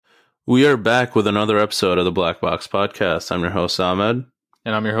We are back with another episode of the Black Box Podcast. I'm your host, Ahmed.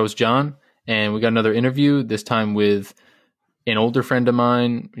 And I'm your host, John. And we got another interview, this time with an older friend of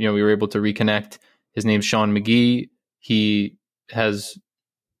mine. We were able to reconnect. His name's Sean McGee. He has,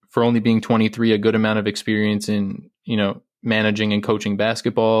 for only being 23, a good amount of experience in, managing and coaching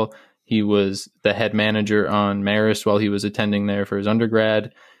basketball. He was the head manager on Marist while he was attending there for his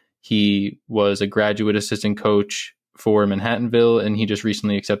undergrad. He was a graduate assistant coach for Manhattanville, and he just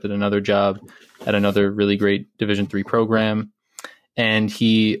recently accepted another job at another really great Division III program. And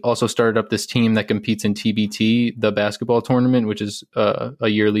he also started up this team that competes in TBT, the basketball tournament, which is a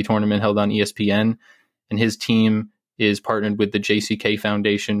yearly tournament held on ESPN. And his team is partnered with the JCK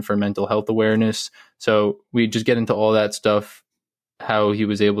Foundation for Mental Health Awareness. So we just get into all that stuff, how he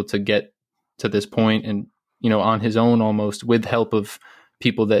was able to get to this point and, on his own almost, with help of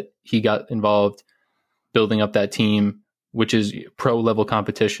people that he got involved building up that team, which is pro level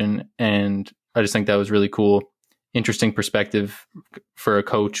competition. And I just think that was really cool. Interesting perspective for a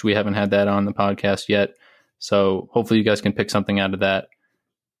coach. We haven't had that on the podcast yet. So hopefully you guys can pick something out of that.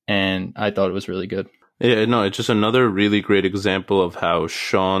 And I thought it was really good. Yeah, no, it's just another really great example of how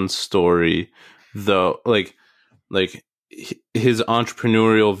Sean's story, though, like his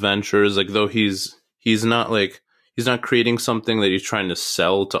entrepreneurial ventures, like though he's not creating something that he's trying to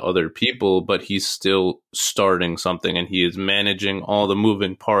sell to other people, but he's still starting something, and he is managing all the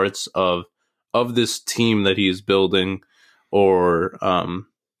moving parts of this team that he is building, or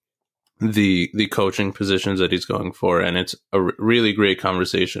the coaching positions that he's going for. And it's a really great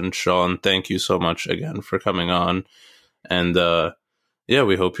conversation. Sean, thank you so much again for coming on. And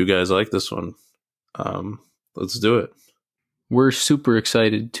we hope you guys like this one. Let's do it. We're super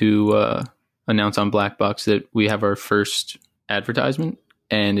excited to announce on Black Box that we have our first advertisement,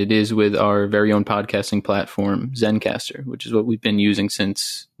 and it is with our very own podcasting platform, Zencastr, which is what we've been using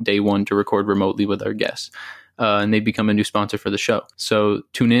since day one to record remotely with our guests. And they've become a new sponsor for the show. So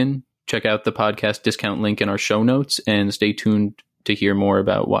tune in, check out the podcast discount link in our show notes, and stay tuned to hear more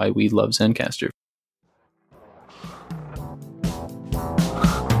about why we love Zencastr.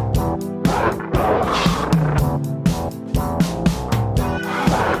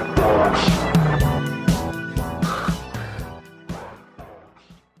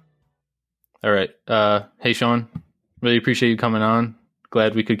 All right. Hey, Sean, really appreciate you coming on.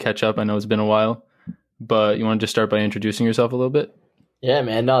 Glad we could catch up. I know it's been a while, but you want to just start by introducing yourself a little bit? Yeah,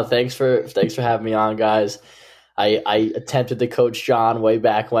 man. No, thanks for having me on, guys. I attempted to coach John way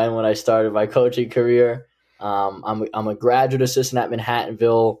back when I started my coaching career. I'm a graduate assistant at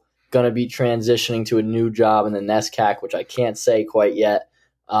Manhattanville, going to be transitioning to a new job in the NESCAC, which I can't say quite yet.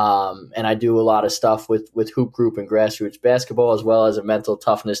 And I do a lot of stuff with Hoop Group and grassroots basketball, as well as a mental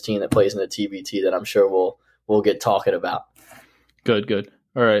toughness team that plays in the TBT that I'm sure we'll get talking about. Good.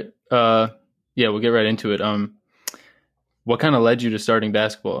 All right. We'll get right into it. What kind of led you to starting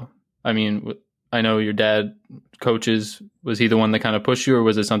basketball? I mean, I know your dad coaches. Was he the one that kind of pushed you, or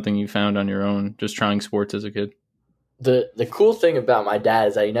was it something you found on your own, just trying sports as a kid? The cool thing about my dad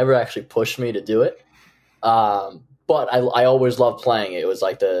is that he never actually pushed me to do it. But I always loved playing. It was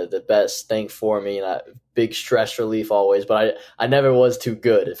like the best thing for me, and a big stress relief always. But I never was too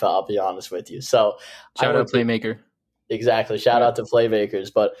good, if I'll be honest with you. So shout out Playmaker. Exactly. Shout out to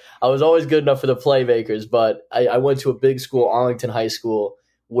Playmakers. But I was always good enough for the Playmakers. But I went to a big school, Arlington High School,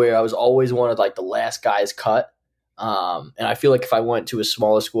 where I was always one of like the last guys cut. And I feel like if I went to a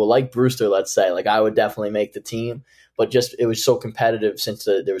smaller school like Brewster, let's say, like I would definitely make the team. But just it was so competitive since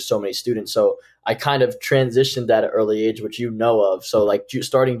there were so many students. So I kind of transitioned at an early age, which you know of. So like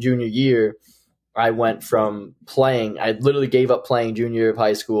starting junior year, I went from playing. I literally gave up playing junior year of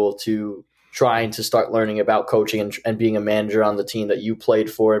high school to trying to start learning about coaching and being a manager on the team that you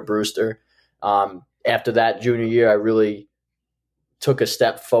played for at Brewster. After that junior year, I really took a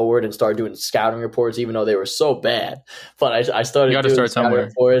step forward and started doing scouting reports, even though they were so bad. But I started doing scouting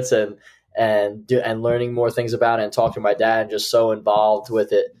reports and learning more things about it, and talking to my dad, and just so involved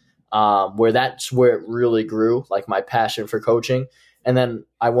with it, where that's where it really grew, like my passion for coaching. And then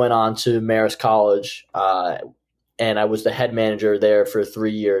I went on to Marist College, and I was the head manager there for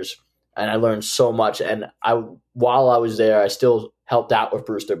 3 years, and I learned so much. And while I was there, I still helped out with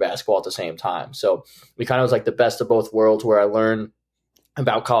Brewster basketball at the same time. So we kind of was like the best of both worlds, where I learned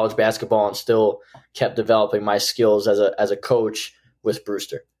about college basketball and still kept developing my skills as a coach with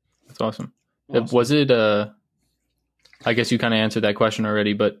Brewster. That's awesome. Was it, I guess you kind of answered that question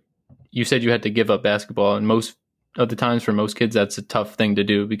already, but you said you had to give up basketball, and most of the times for most kids, that's a tough thing to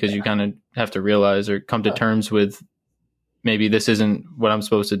do, because you kind of have to realize or come to terms with, maybe this isn't what I'm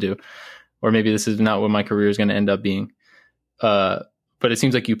supposed to do, or maybe this is not what my career is going to end up being. but it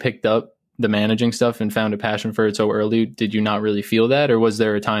seems like you picked up the managing stuff and found a passion for it so early. Did you not really feel that, or was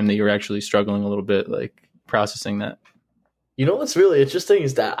there a time that you were actually struggling a little bit, like processing that? You know what's really interesting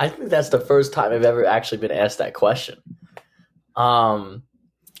is that I think that's the first time I've ever actually been asked that question. I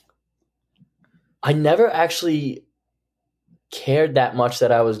never actually cared that much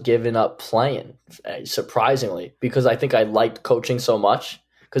that I was giving up playing, surprisingly, because I think I liked coaching so much.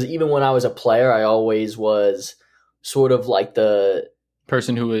 Because even when I was a player, I always was sort of like the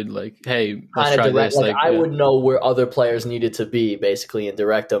person who would like, hey, let's try direct, this. like I would know where other players needed to be, basically, and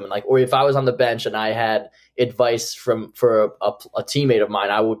direct them. And like, or if I was on the bench and I had advice for a teammate of mine,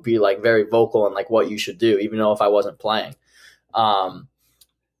 I would be like very vocal on like what you should do, even though if I wasn't playing. But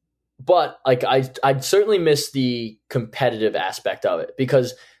like I'd certainly miss the competitive aspect of it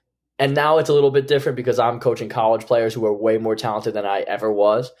because, and now it's a little bit different because I'm coaching college players who are way more talented than I ever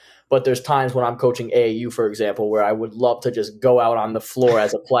was. But there's times when I'm coaching AAU, for example, where I would love to just go out on the floor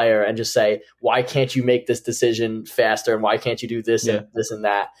as a player and just say, why can't you make this decision faster? And why can't you do this and this and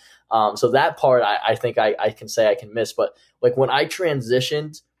that? So that part I think I can say I can miss. But like when I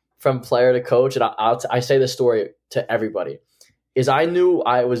transitioned from player to coach, and I say this story to everybody, is I knew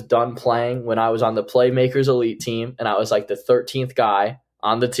I was done playing when I was on the Playmakers Elite team, and I was like the 13th guy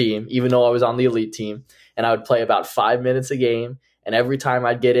on the team, even though I was on the elite team, and I would play about 5 minutes a game. And every time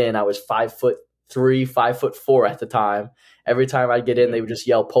I'd get in, I was 5'3", 5'4" at the time. Every time I'd get in, they would just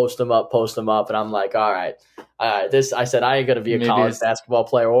yell, post them up. And I'm like, all right, I said, I ain't going to be a college basketball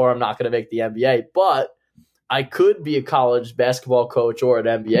player, or I'm not going to make the NBA, but I could be a college basketball coach or an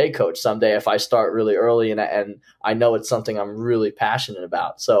NBA coach someday if I start really early, and I know it's something I'm really passionate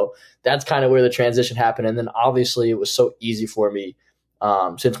about. So that's kind of where the transition happened. And then obviously it was so easy for me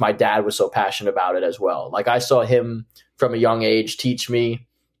since my dad was so passionate about it as well. Like I saw him from a young age teach me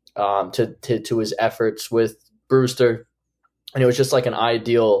to his efforts with Brewster, and it was just like an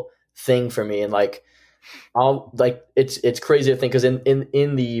ideal thing for me. And like it's crazy to think, because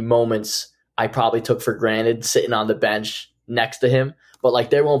in the moments I probably took for granted sitting on the bench next to him, but like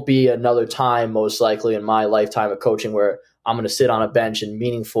there won't be another time most likely in my lifetime of coaching where I'm going to sit on a bench in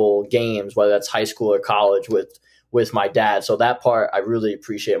meaningful games, whether that's high school or college, with my dad. So that part I really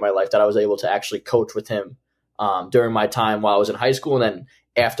appreciate in my life, that I was able to actually coach with him during my time while I was in high school, and then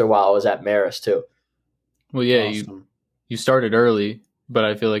after while I was at Marist too. Well, yeah, awesome. You started early, but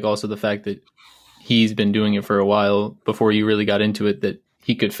I feel like also the fact that he's been doing it for a while before you really got into it, that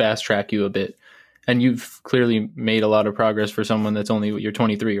he could fast track you a bit. And you've clearly made a lot of progress for someone that's you're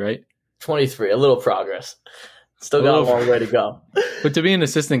 23, right? 23, a little progress. Still got a long way to go. But to be an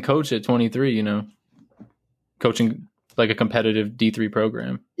assistant coach at 23, coaching like a competitive D3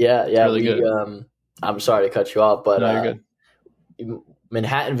 program. Yeah. Really good. I'm sorry to cut you off, but no, you're good.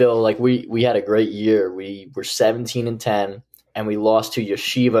 Manhattanville, like we had a great year. We were 17-10, and we lost to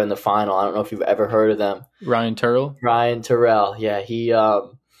Yeshiva in the final. I don't know if you've ever heard of them. Ryan Turrell? Ryan Turrell. Yeah, he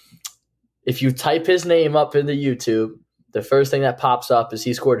if you type his name up into YouTube, the first thing that pops up is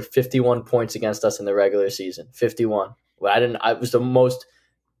he scored 51 points against us in the regular season. 51. Well,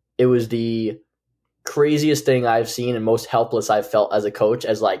 it was the craziest thing I've seen and most helpless I've felt as a coach,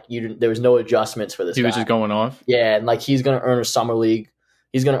 as like there was no adjustments for this guy. He was just going off. Yeah, and like he's going to earn a summer league.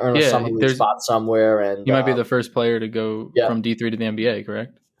 He's going to earn a summer league spot somewhere, and you might be the first player to go from D3 to the NBA,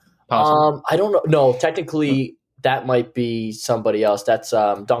 correct? Possibly. I don't know. No, technically that might be somebody else. That's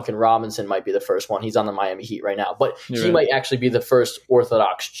Duncan Robinson might be the first one. He's on the Miami Heat right now, but he might actually be the first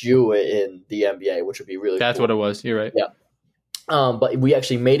Orthodox Jew in the NBA, which would be really. That's cool. What it was. You're right. Yeah. But we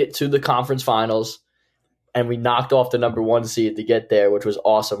actually made it to the conference finals, and we knocked off the number 1 seed to get there, which was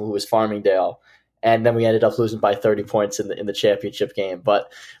awesome, who was Farmingdale. And then we ended up losing by 30 points in the championship game.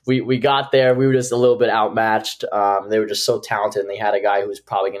 But we got there. We were just a little bit outmatched. They were just so talented, and they had a guy who was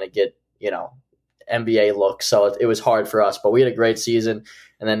probably going to get, NBA look. So it was hard for us. But we had a great season.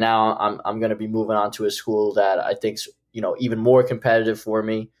 And then now I'm going to be moving on to a school that I think's, even more competitive for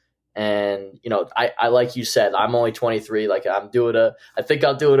me. And, I like you said, I'm only 23. Like I think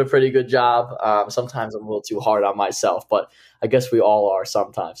I'm doing a pretty good job. Sometimes I'm a little too hard on myself, but I guess we all are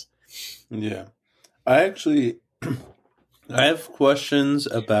sometimes. Yeah. I have questions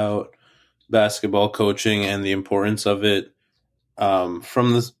about basketball coaching and the importance of it. From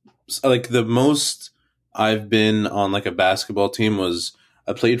the most I've been on like a basketball team was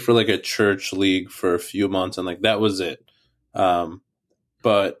I played for like a church league for a few months, and like that was it.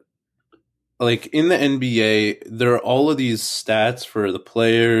 But like in the NBA, there are all of these stats for the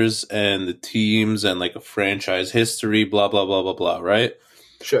players and the teams and like a franchise history, blah, blah, blah, blah, blah, right?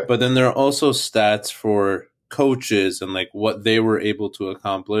 Sure. But then there are also stats for coaches and like what they were able to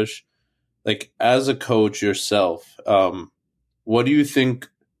accomplish. Like as a coach yourself, what do you think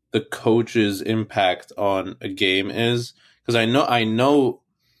the coach's impact on a game is? Because I know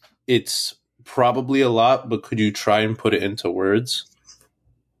it's probably a lot, but could you try and put it into words?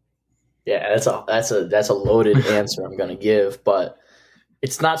 Yeah, that's a loaded answer I'm going to give, but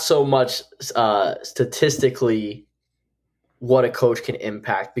it's not so much statistically what a coach can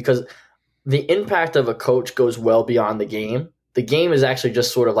impact, because the impact of a coach goes well beyond the game. The game is actually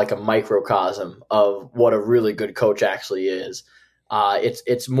just sort of like a microcosm of what a really good coach actually is.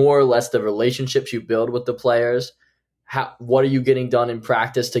 It's more or less the relationships you build with the players. What are you getting done in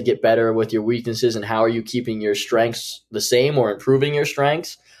practice to get better with your weaknesses, and how are you keeping your strengths the same or improving your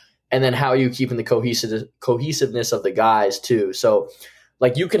strengths? And then how are you keeping the cohesiveness of the guys too? So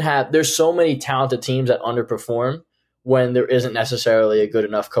like there's so many talented teams that underperform when there isn't necessarily a good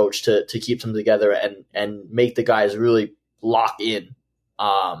enough coach to keep them together and make the guys really lock in.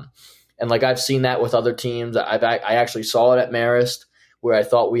 And like I've seen that with other teams. I actually saw it at Marist, where I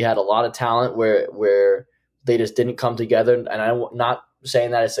thought we had a lot of talent where they just didn't come together. And I'm not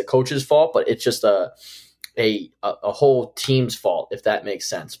saying that it's the coach's fault, but it's just a whole team's fault, if that makes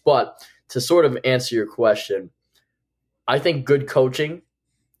sense. But to sort of answer your question, I think good coaching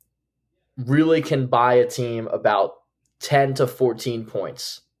really can buy a team about 10 to 14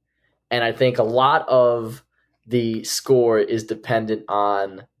 points. And I think a lot of the score is dependent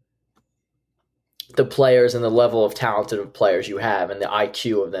on the players and the level of talented players you have and the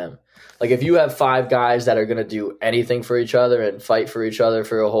IQ of them. Like if you have 5 guys that are going to do anything for each other and fight for each other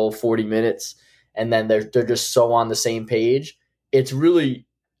for a whole 40 minutes, and then they're just so on the same page, it's really,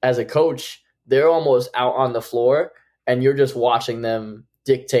 as a coach, they're almost out on the floor and you're just watching them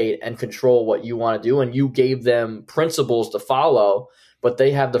dictate and control what you want to do. And you gave them principles to follow, but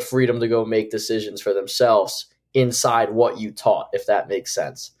they have the freedom to go make decisions for themselves inside what you taught, if that makes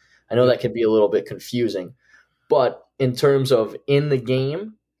sense. I know that can be a little bit confusing, but in terms of in the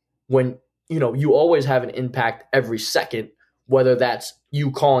game, when you always have an impact every second, whether that's you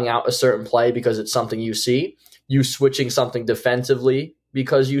calling out a certain play because it's something you see, you switching something defensively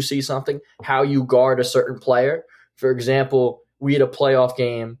because you see something, how you guard a certain player. For example, we had a playoff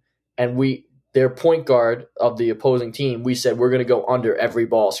game and their point guard of the opposing team, we said we're going to go under every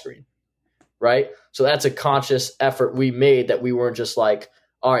ball screen, right? So that's a conscious effort we made, that we weren't just like,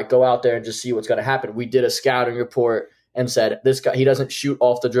 all right, go out there and just see what's going to happen. We did a scouting report and said, this guy, he doesn't shoot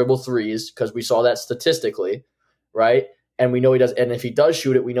off the dribble threes because we saw that statistically, right? And we know he does. And if he does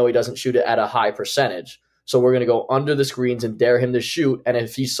shoot it, we know he doesn't shoot it at a high percentage. So we're going to go under the screens and dare him to shoot. And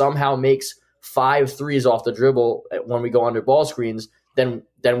if he somehow makes 5 threes off the dribble when we go under ball screens, then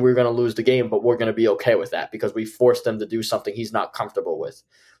we're going to lose the game, but we're going to be okay with that because we forced him to do something he's not comfortable with.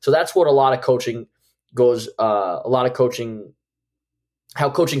 So that's what a lot of coaching goes, how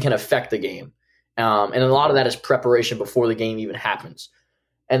coaching can affect the game. And a lot of that is preparation before the game even happens.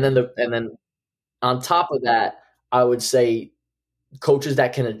 And then on top of that, I would say coaches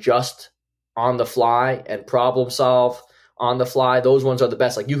that can adjust on the fly and problem solve on the fly, those ones are the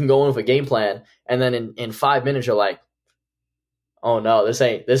best. Like you can go in with a game plan and then in 5 minutes you're like, oh no, this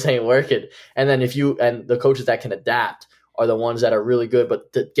ain't working. And then the coaches that can adapt are the ones that are really good,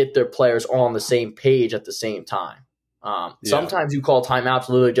 but to get their players all on the same page at the same time. Sometimes you call timeouts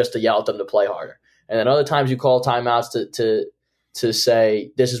literally just to yell at them to play harder. And then other times you call timeouts to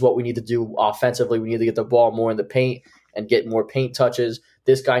say, this is what we need to do offensively. We need to get the ball more in the paint and get more paint touches.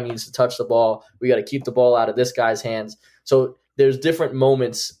 This guy needs to touch the ball. We got to keep the ball out of this guy's hands. So there's different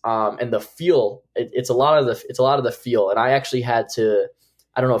moments, and the feel. It's a lot of the feel. And I actually had to.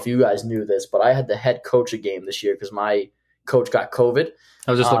 I don't know if you guys knew this, but I had to head coach a game this year because my coach got COVID.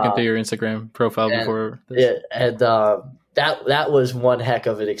 I was just looking through your Instagram profile before this. Yeah, and that was one heck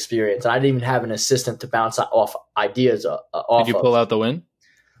of an experience. And I didn't even have an assistant to bounce off ideas off. Did you pull out the win?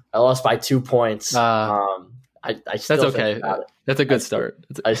 I lost by 2 points. I still that's okay. Think about it. That's a good start.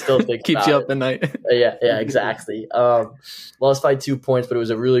 I still think keeps you up at night. Yeah, exactly. Lost by 2 points, but it was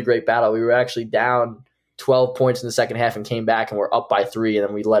a really great battle. We were actually down 12 points in the second half and came back and we're up by 3, and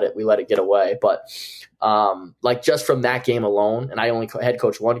then we let it get away. But like just from that game alone, and I only head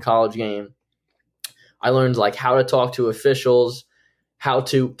coached one college game, I learned like how to talk to officials, how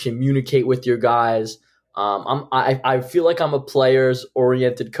to communicate with your guys. I feel like I'm a players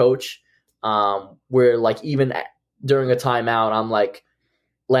oriented coach, where like even during a timeout, I'm like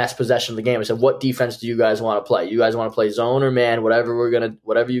last possession of the game. I said, what defense do you guys want to play? You guys want to play zone or man?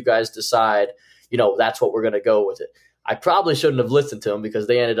 Whatever you guys decide, that's what we're gonna go with it. I probably shouldn't have listened to them because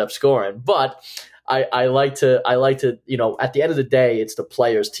they ended up scoring, but I like to at the end of the day, it's the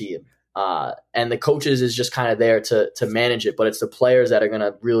players' team. And the coaches is just kind of there to manage it, but it's the players that are going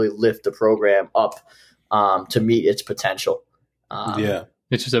to really lift the program up to meet its potential. Yeah.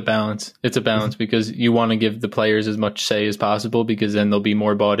 It's just a balance. It's a balance because you want to give the players as much say as possible because then they'll be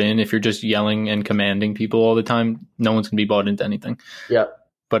more bought in. If you're just yelling and commanding people all the time, no one's going to be bought into anything. Yeah.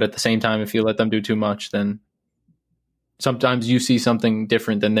 But at the same time, if you let them do too much, then sometimes you see something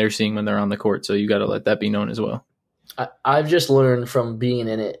different than they're seeing when they're on the court. So you got to let that be known as well. I've just learned from being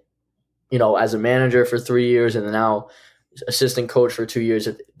in it, as a manager for 3 years and now assistant coach for 2 years,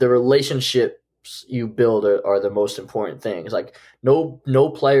 the relationships you build are the most important things. Like no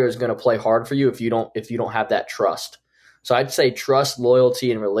player is going to play hard for you if you don't have that trust. So I'd say trust,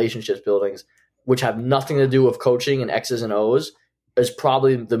 loyalty, and relationships buildings, which have nothing to do with coaching and X's and O's, is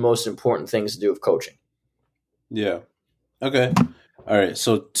probably the most important things to do with coaching. Yeah. Okay. All right.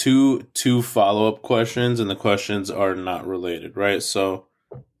 So two follow-up questions, and the questions are not related, right? So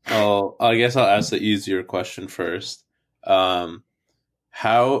I guess I'll ask the easier question first.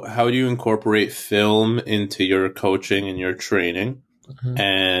 How do you incorporate film into your coaching and your training? Mm-hmm.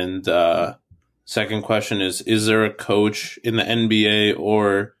 And second question is there a coach in the NBA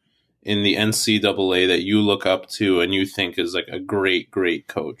or in the NCAA that you look up to and you think is like a great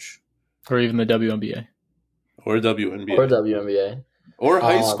coach? Or even the WNBA. Or WNBA. Or WNBA. Or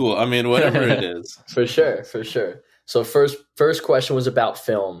high school. I mean, whatever it is. For sure. So first question was about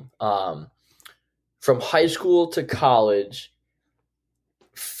film. From high school to college,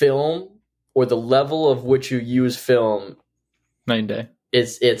 film or the level of which you use film, night and day.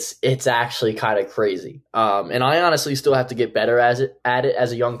 It's actually kind of crazy. And I honestly still have to get better at it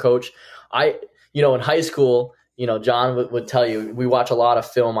as a young coach. In high school, John would tell you, we watch a lot of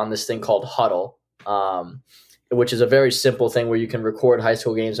film on this thing called Huddle, which is a very simple thing where you can record high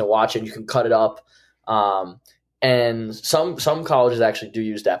school games and watch it. And you can cut it up. And some colleges actually do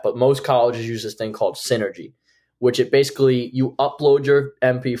use that, but most colleges use this thing called Synergy, which it basically you upload your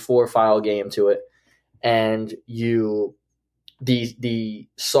MP4 file game to it, and the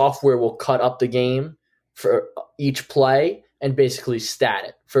software will cut up the game for each play and basically stat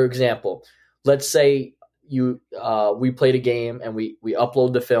it. For example, let's say we played a game and we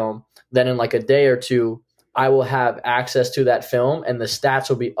upload the film. Then in like a day or two, I will have access to that film and the stats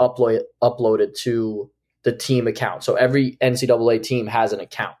will be uploaded to the team account. So every NCAA team has an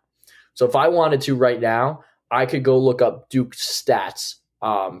account. So if I wanted to right now, I could go look up Duke's stats,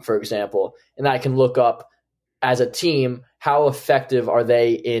 for example, and I can look up as a team, how effective are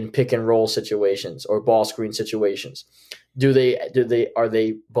they in pick and roll situations or ball screen situations? Are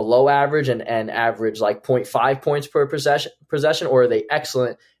they below average and average like 0.5 points per possession, or are they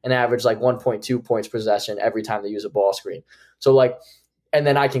excellent and average like 1.2 points per possession every time they use a ball screen? So and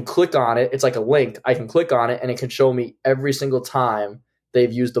then I can click on it. It's like a link. I can click on it and it can show me every single time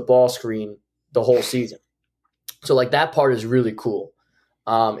they've used the ball screen the whole season. So that part is really cool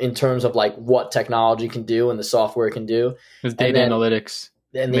in terms of what technology can do and the software can do. With data analytics.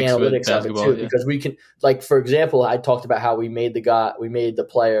 And the analytics of it too, because we can, for example, I talked about how we made the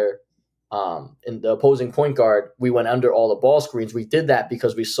player in the opposing point guard. We went under all the ball screens. We did that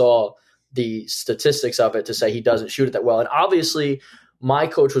because we saw the statistics of it to say he doesn't shoot it that well. And obviously my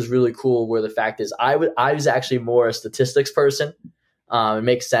coach was really cool where the fact is I was actually more a statistics person. It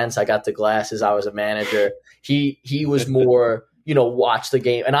makes sense. I got the glasses. I was a manager. He was more, watch the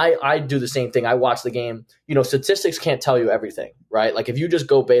game. And I do the same thing. I watch the game. Statistics can't tell you everything, right? Like if you just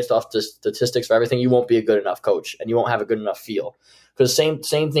go based off the statistics for everything, you won't be a good enough coach and you won't have a good enough feel. Because same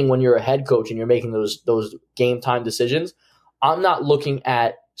thing when you're a head coach and you're making those game time decisions. I'm not looking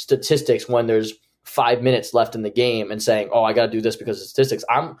at statistics when there's 5 minutes left in the game and saying, oh, I got to do this because of statistics.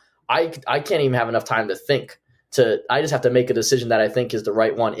 I can't even have enough time to think. I just have to make a decision that I think is the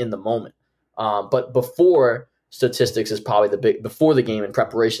right one in the moment. But before statistics is probably before the game and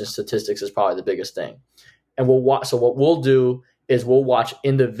preparation, statistics is probably the biggest thing. And we'll watch. So what we'll do is we'll watch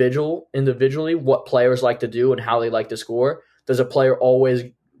individually what players like to do and how they like to score. Does a player always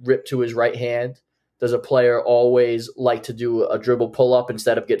rip to his right hand? Does a player always like to do a dribble pull up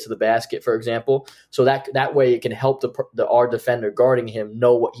instead of get to the basket, for example? So that way it can help our defender guarding him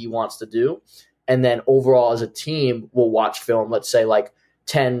know what he wants to do. And then overall as a team, we'll watch film, let's say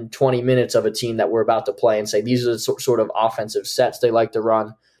 10, 20 minutes of a team that we're about to play and say, these are the sort of offensive sets they like to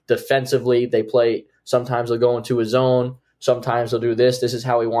run. Defensively, they play, sometimes they'll go into a zone. Sometimes they'll do this. This is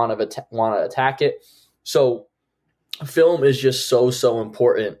how we want to attack it. So film is just so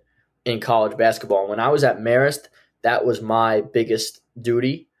important in college basketball. When I was at Marist, that was my biggest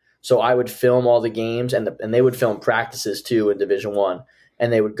duty. So I would film all the games and they would film practices too in Division I.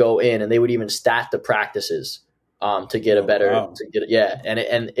 And they would go in and they would even stat the practices to get a better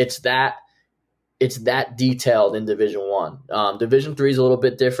And it's that detailed in Division I. Division III is a little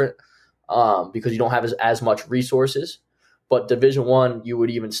bit different because you don't have as much resources. But Division I, you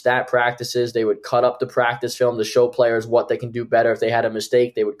would even stat practices. They would cut up the practice film to show players what they can do better. If they had a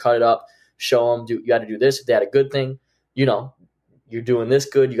mistake, they would cut it up, show them, you got to do this. If they had a good thing, you're doing this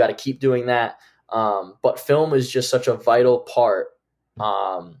good. You got to keep doing that. But film is just such a vital part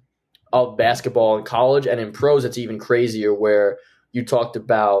of basketball in college, and in pros, it's even crazier. Where you talked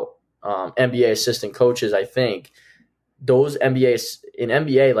about NBA assistant coaches, I think those in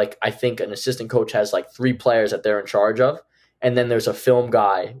NBA, like I think an assistant coach has like 3 players that they're in charge of, and then there's a film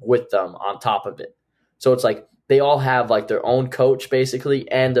guy with them on top of it. So it's like they all have like their own coach basically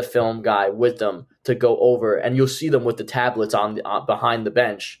and a film guy with them to go over, and you'll see them with the tablets on behind the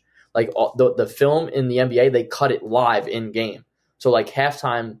bench. Like the film in the NBA, they cut it live in game. So like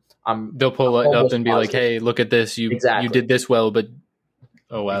halftime, they'll pull it up and be like, "Hey, look at this! You did this well." But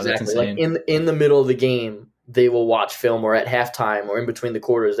oh wow, exactly. That's insane! Like in the middle of the game, they will watch film, or at halftime, or in between the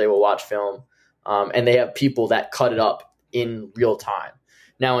quarters, they will watch film, and they have people that cut it up in real time.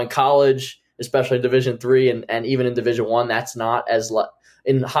 Now in college, especially Division III and even in Division I, that's not as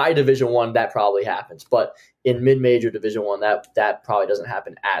in high Division I that probably happens, but in mid-major Division I that probably doesn't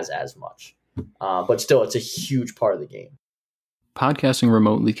happen as much. But still, it's a huge part of the game. Podcasting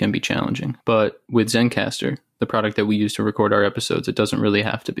remotely can be challenging, but with Zencastr, the product that we use to record our episodes, it doesn't really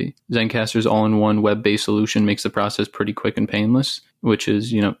have to be. Zencastr's all-in-one web-based solution makes the process pretty quick and painless, which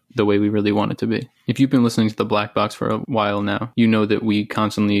is, the way we really want it to be. If you've been listening to the Black Box for a while now, you know that we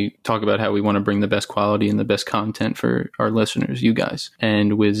constantly talk about how we want to bring the best quality and the best content for our listeners, you guys.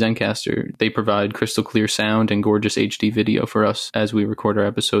 And with Zencastr, they provide crystal clear sound and gorgeous HD video for us as we record our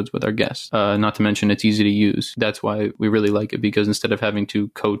episodes with our guests. Not to mention it's easy to use. That's why we really like it, because instead of having to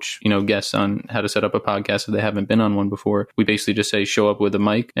coach, guests on how to set up a podcast if they haven't been on one before, we basically just say show up with a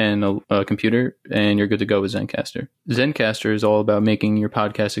mic and a computer and you're good to go with Zencastr. Zencastr is all about making your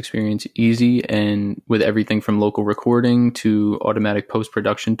podcast experience easy, and with everything from local recording to automatic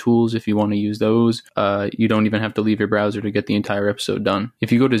post-production tools if you want to use those. You don't even have to leave your browser to get the entire episode done.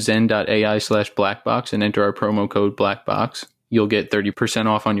 If you go to zen.ai/blackbox and enter our promo code BLACKBOX, you'll get 30%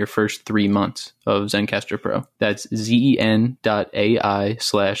 off on your first 3 months of Zencastr Pro. That's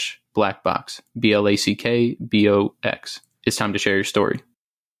zen.ai/blackbox, BLACKBOX. It's time to share your story.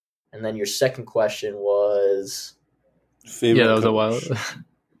 And then your second question was... Favorite that was coach. It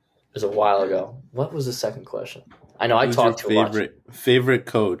was a while ago. What was the second question? I know I talked too much. Favorite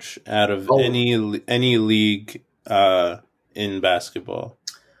coach out of any league in basketball?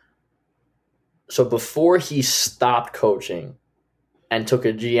 So before he stopped coaching and took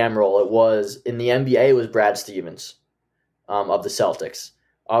a GM role, it was in the NBA. It was Brad Stevens of the Celtics.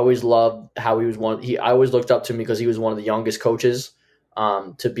 I always loved how he was I always looked up to him because he was one of the youngest coaches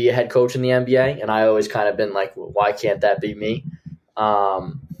to be a head coach in the NBA, and I always kind of been like, well, why can't that be me?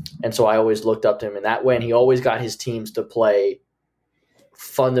 And so I always looked up to him in that way, and he always got his teams to play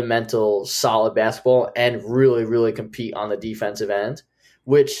fundamental, solid basketball and really, really compete on the defensive end,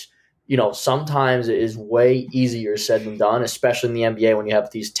 which, sometimes it is way easier said than done, especially in the NBA when you have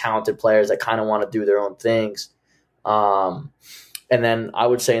these talented players that kind of want to do their own things. And then I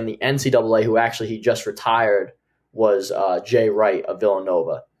would say in the NCAA, who actually he just retired, was Jay Wright of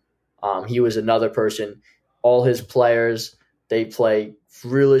Villanova. He was another person. All his players, they play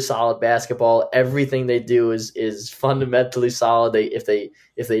really solid basketball. Everything they do is fundamentally solid. If they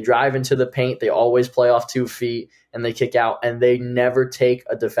drive into the paint, they always play off 2 feet and they kick out, and they never take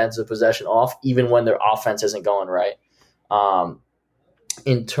a defensive possession off, even when their offense isn't going right.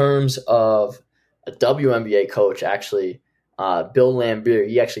 In terms of a WNBA coach, actually, Bill Laimbeer,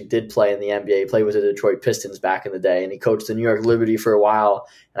 he actually did play in the NBA. He played with the Detroit Pistons back in the day, and he coached the New York Liberty for a while.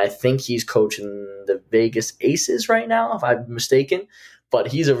 And I think he's coaching the Vegas Aces right now, if I'm mistaken.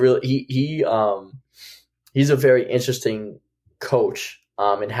 But he's a real he's a very interesting coach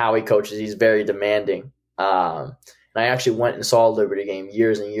in how he coaches. He's very demanding. And I actually went and saw a Liberty game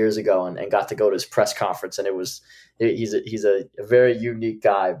years and years ago, and got to go to his press conference, and he's a very unique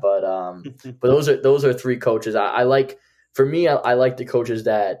guy. But those are 3 coaches I like. For me, I like the coaches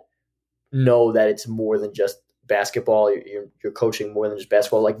that know that it's more than just basketball. You're coaching more than just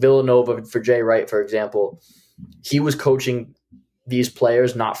basketball. Like Villanova, for Jay Wright, for example, he was coaching these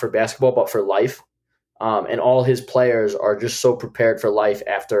players not for basketball but for life. And all his players are just so prepared for life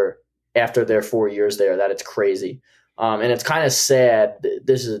after their 4 years there that it's crazy. And it's kind of sad.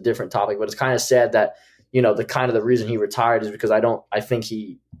 This is a different topic, but it's kind of sad that the reason he retired is because I think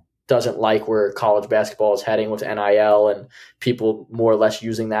he doesn't like where college basketball is heading with NIL and people more or less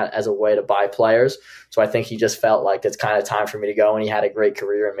using that as a way to buy players. So I think he just felt like it's kind of time for me to go, and he had a great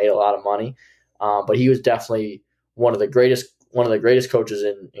career and made a lot of money. But he was definitely one of the greatest one of the greatest coaches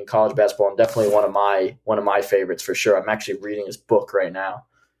in college basketball, and definitely one of my favorites for sure. I'm actually reading his book right now.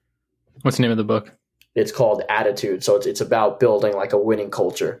 What's the name of the book? It's called Attitude. So it's about building like a winning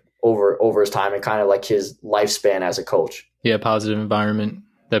culture over his time and kind of like his lifespan as a coach. Yeah, positive environment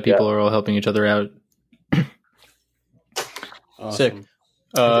that people are all helping each other out. Awesome. Sick.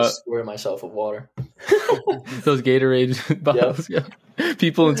 I just squirted myself with water. Those Gatorade bottles. Yep. Yeah.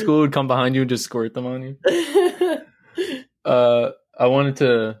 People in school would come behind you and just squirt them on you. I wanted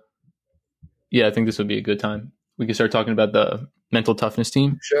to. Yeah, I think this would be a good time. We can start talking about the mental toughness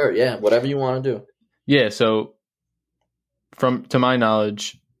team. Sure. Yeah. Whatever you want to do. Yeah. So, to my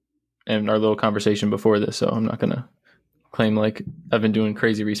knowledge, and our little conversation before this, so I'm not gonna claim like I've been doing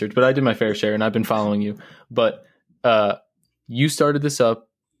crazy research, but I did my fair share and I've been following you. But you started this up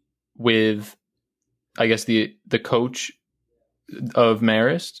with, I guess, the coach of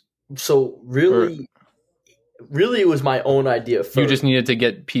Marist. So really, it was my own idea first. You just needed to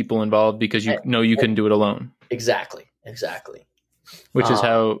get people involved because you know you couldn't do it alone. Exactly. Which is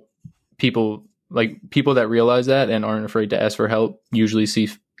how people that realize that and aren't afraid to ask for help usually see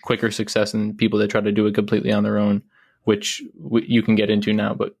quicker success than people that try to do it completely on their own, which you can get into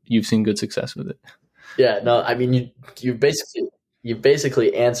now, but you've seen good success with it. Yeah, no, I mean, you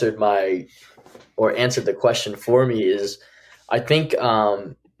basically answered the question for me. Is I think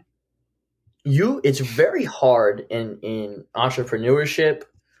it's very hard in entrepreneurship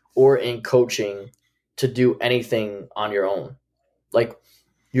or in coaching to do anything on your own. Like,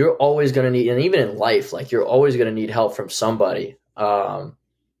 you're always going to need, and even in life, like, you're always going to need help from somebody.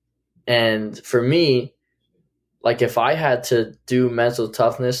 And for me, like, if I had to do mental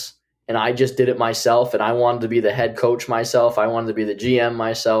toughness and I just did it myself and I wanted to be the head coach myself, I wanted to be the GM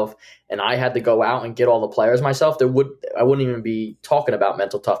myself, and I had to go out and get all the players myself, I wouldn't even be talking about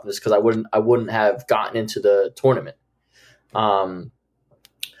mental toughness because I wouldn't have gotten into the tournament.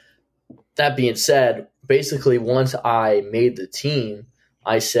 That being said, basically once I made the team,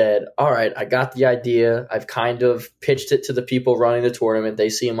 I said, all right, I got the idea. I've kind of pitched it to the people running the tournament. They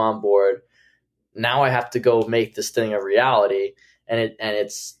see them on board. Now I have to go make this thing a reality. And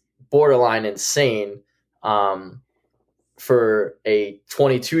it's borderline insane for a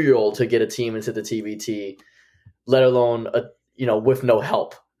 22-year-old to get a team into the TBT, let alone with no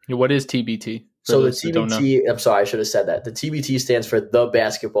help. What is TBT? So the TBT, I'm sorry, I should have said that. The TBT stands for the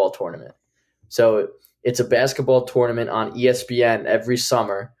basketball tournament. So it's a basketball tournament on ESPN every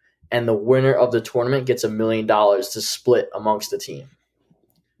summer, and the winner of the tournament gets $1 million to split amongst the team.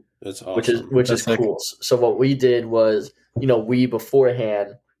 That's awesome. Which is cool. So what we did was, we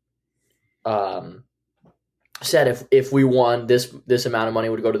beforehand said if we won, this amount of money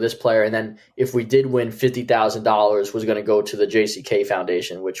would go to this player, and then if we did win, $50,000 was going to go to the JCK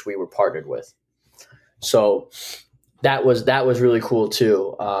Foundation, which we were partnered with. So that was really cool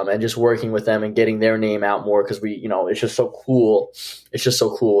too, and just working with them and getting their name out more because it's just so cool. It's just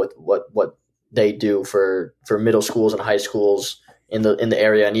so cool with what they do for middle schools and high schools in the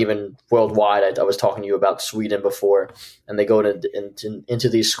area and even worldwide. I was talking to you about Sweden before, and they go into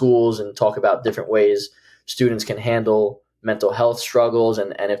these schools and talk about different ways students can handle mental health struggles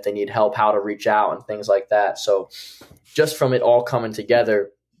and if they need help, how to reach out and things like that. So just from it all coming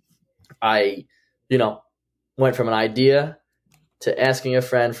together, I went from an idea to asking a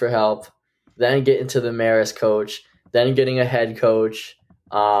friend for help, then getting to the Marist coach, then getting a head coach,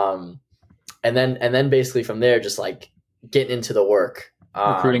 and then basically from there, just like getting into the work,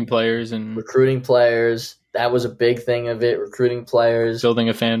 recruiting players. That was a big thing of it. Recruiting players, building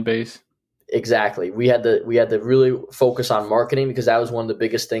a fan base. Exactly. We had to really focus on marketing because that was one of the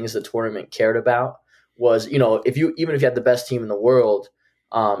biggest things the tournament cared about. Was if you had the best team in the world.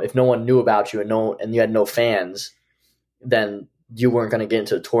 If no one knew about you and you had no fans, then you weren't going to get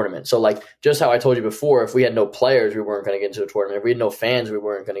into the tournament. So like just how I told you before, if we had no players, we weren't going to get into the tournament. If we had no fans, we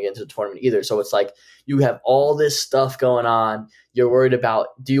weren't going to get into the tournament either. So it's like you have all this stuff going on. You're worried about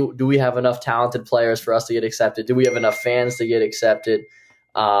do we have enough talented players for us to get accepted? Do we have enough fans to get accepted?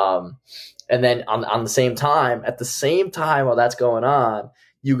 And then at the same time while that's going on,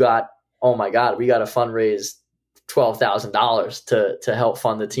 you got, oh my God, we got to fundraise $12,000 to help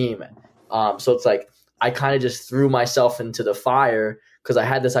fund the team. So it's like I kind of just threw myself into the fire because I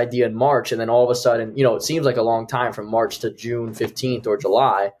had this idea in March, and then all of a sudden, it seems like a long time from March to June 15th or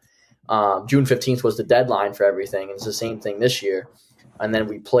July. June 15th was the deadline for everything. It's the same thing this year. And then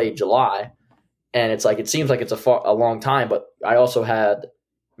we played July, and it's like it seems like it's a long time, but I also had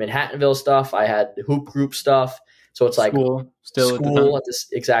Manhattanville stuff. I had the hoop group stuff. So it's like school still at the school time. at this,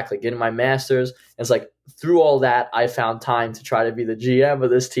 exactly, getting my master's. And it's like through all that, I found time to try to be the GM of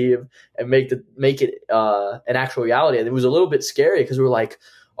this team and make it an actual reality. And it was a little bit scary because we were like,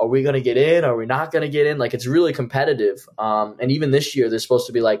 are we going to get in? Are we not going to get in? Like, it's really competitive. And even this year, there's supposed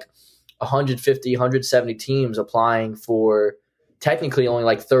to be like 150, 170 teams applying for technically only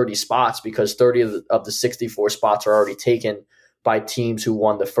like 30 spots because 30 of the 64 spots are already taken by teams who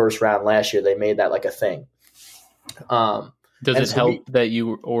won the first round last year. They made that like a thing. Does it help that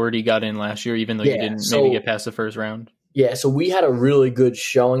you already got in last year, even though you didn't maybe get past the first round? Yeah, so we had a really good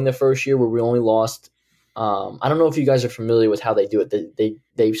showing the first year where we only lost. I don't know if you guys are familiar with how they do it.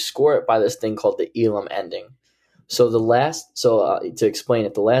 They score it by this thing called the Elam ending. So to explain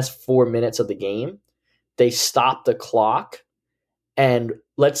it, the last 4 minutes of the game, they stop the clock, and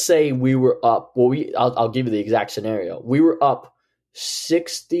let's say we were up. Well, I'll give you the exact scenario. We were up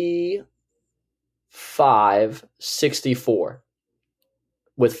 65-64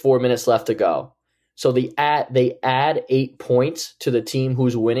 with 4 minutes left to go. So they add 8 points to the team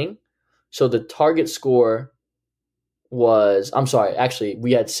who's winning. So the target score was, I'm sorry, actually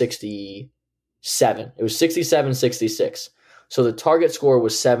we had 67. It was 67-66. So the target score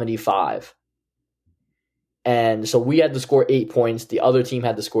was 75. And so we had to score 8 points. The other team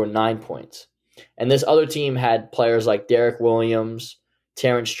had to score 9 points. And this other team had players like Derek Williams,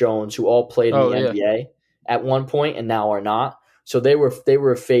 Terrence Jones, who all played in the NBA at one point and now are not. So they were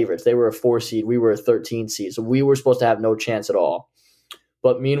favorites. They were a 4 seed. We were a 13 seed. So we were supposed to have no chance at all.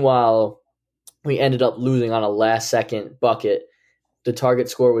 But meanwhile, we ended up losing on a last-second bucket. The target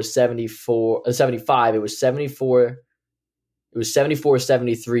score was 75. It was 74. It was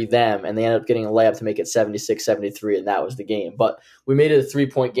 74-73 them, and they ended up getting a layup to make it 76-73, and that was the game. But we made it a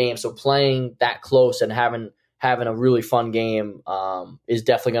 3-point game, so playing that close and having a really fun game is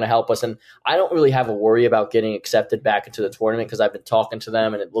definitely going to help us. And I don't really have a worry about getting accepted back into the tournament because I've been talking to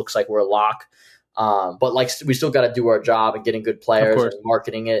them, and it looks like we're a lock. But like we still got to do our job and getting good players and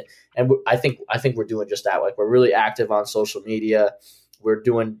marketing it. And I think we're doing just that. Like we're really active on social media. We're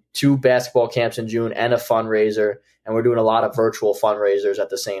doing 2 basketball camps in June and a fundraiser, and we're doing a lot of virtual fundraisers at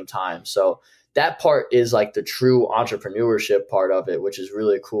the same time. So that part is like the true entrepreneurship part of it, which is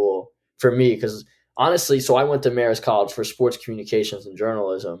really cool for me because honestly, so I went to Marist College for sports communications and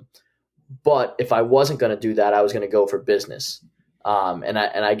journalism, but if I wasn't going to do that, I was going to go for business.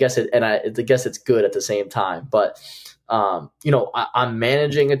 I guess it's good at the same time, but I'm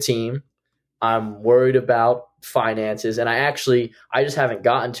managing a team. I'm worried about finances, and I just haven't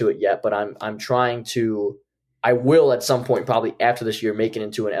gotten to it yet, but I'm trying to. I will at some point, probably after this year, make it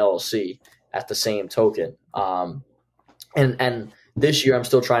into an LLC at the same token. And this year I'm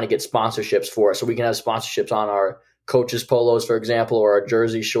still trying to get sponsorships for us, so we can have sponsorships on our coaches' polos, for example, or our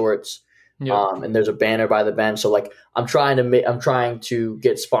jersey shorts. Yep. And there's a banner by the bench. So like I'm trying to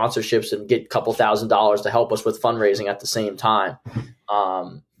get sponsorships and get a couple $1,000s to help us with fundraising at the same time.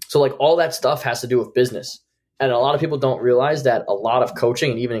 So like all that stuff has to do with business. And a lot of people don't realize that a lot of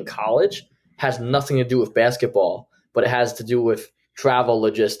coaching, and even in college, has nothing to do with basketball, but it has to do with travel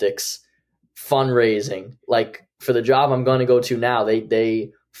logistics, fundraising. Like for the job I'm going to go to now,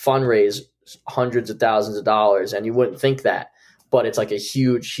 they fundraise hundreds of thousands of dollars, and you wouldn't think that. But it's like a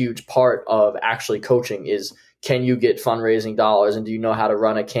huge, huge part of actually coaching is, can you get fundraising dollars, and do you know how to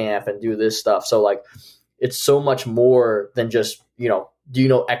run a camp and do this stuff? So like it's so much more than just, do you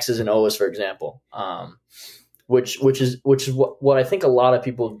know X's and O's, for example, which is what I think a lot of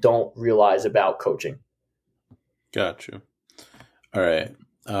people don't realize about coaching. Got you. All right.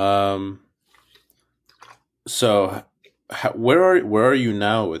 So where are you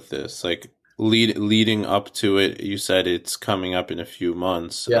now with this? Like leading up to it, you said it's coming up in a few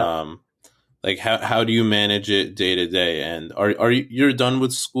months. Yeah. Like how do you manage it day to day? And you're done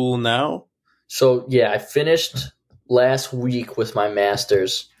with school now? So yeah, I finished last week with my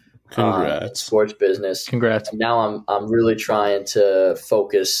master's. Congrats. In sports business. Congrats. And now I'm really trying to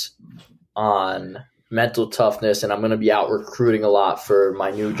focus on mental toughness, and I'm going to be out recruiting a lot for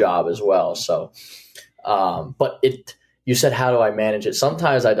my new job as well. So, but you said, how do I manage it?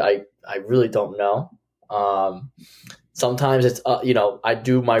 Sometimes I really don't know. Sometimes it's, I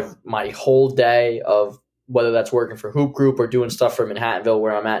do my whole day of whether that's working for Hoop Group or doing stuff for Manhattanville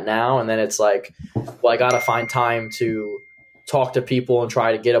where I'm at now. And then it's like, well, I got to find time to talk to people and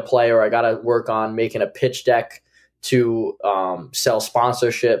try to get a play, or I got to work on making a pitch deck to sell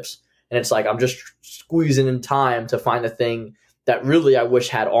sponsorships. And it's like I'm just squeezing in time to find the thing that really I wish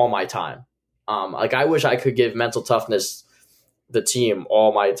had all my time. Like I wish I could give mental toughness, the team,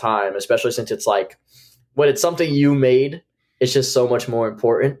 all my time, especially since it's like when it's something you made, it's just so much more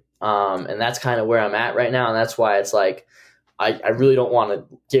important. And that's kind of where I'm at right now. And that's why it's like, I really don't want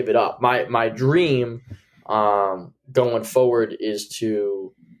to give it up. My dream going forward is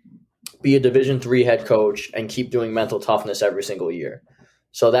to be a Division III head coach and keep doing mental toughness every single year.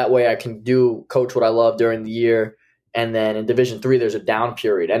 So that way I can coach what I love during the year. And then in Division III, there's a down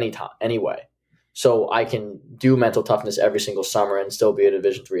period anyway. So I can do mental toughness every single summer and still be a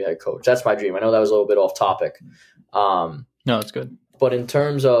Division III head coach. That's my dream. I know that was a little bit off topic. No, it's good. But in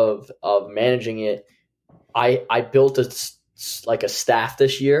terms of managing it, I built a staff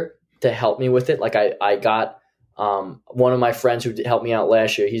this year to help me with it. Like I got one of my friends who helped me out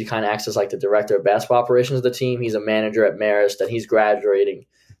last year. He kind of acts as like the director of basketball operations of the team. He's a manager at Marist, and he's graduating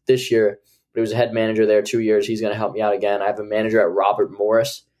this year. But he was a head manager there 2 years. He's going to help me out again. I have a manager at Robert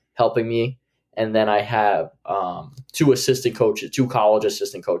Morris helping me. And then I have two college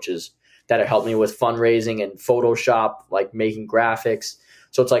assistant coaches that are helping me with fundraising and Photoshop, like making graphics.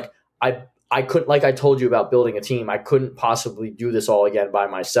 So it's like I couldn't, like I told you about building a team, I couldn't possibly do this all again by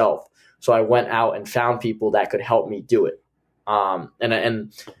myself. So I went out and found people that could help me do it. I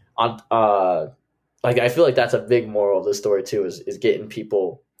feel like that's a big moral of the story too, is getting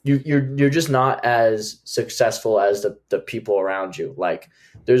people. You're just not as successful as the people around you. Like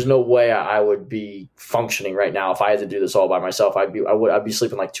there's no way I would be functioning right now if I had to do this all by myself. I'd be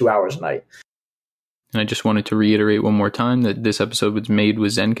sleeping like 2 hours a night. And I just wanted to reiterate one more time that this episode was made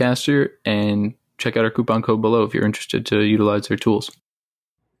with Zencastr, and check out our coupon code below if you're interested to utilize their tools.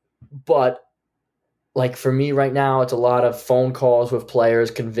 But like for me right now, it's a lot of phone calls with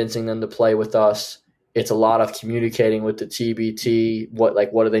players, convincing them to play with us. It's a lot of communicating with the TBT, what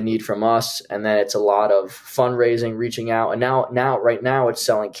do they need from us? And then it's a lot of fundraising, reaching out. And right now it's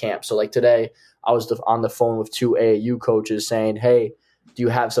selling camps. So like today I was on the phone with 2 AAU coaches saying, hey, do you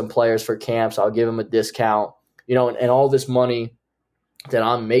have some players for camps? I'll give them a discount, and all this money that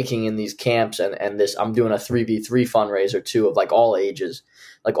I'm making in these camps and this, I'm doing a 3v3 fundraiser too of like all ages,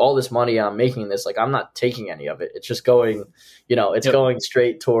 like all this money I'm making this, like I'm not taking any of it. It's just going, going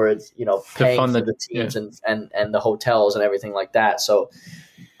straight towards, paying for the teams and the hotels and everything like that. So,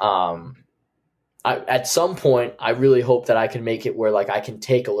 at some point I really hope that I can make it where like I can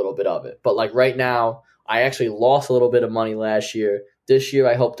take a little bit of it. But like right now I actually lost a little bit of money last year. This year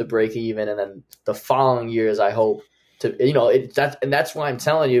I hope to break even. And then the following years I hope to, that's why I'm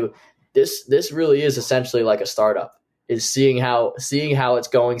telling you, this really is essentially like a startup, is seeing how it's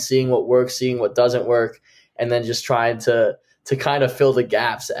going, seeing what works, seeing what doesn't work, and then just trying to kind of fill the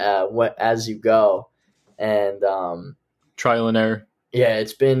gaps as you go. And trial and error. Yeah,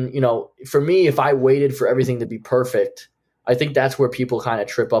 it's been, for me, if I waited for everything to be perfect, I think that's where people kind of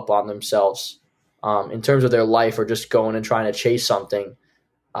trip up on themselves in terms of their life, or just going and trying to chase something.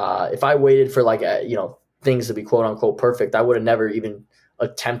 If I waited for things to be quote unquote perfect, I would have never even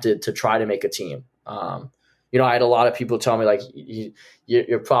attempted to try to make a team. I had a lot of people tell me like,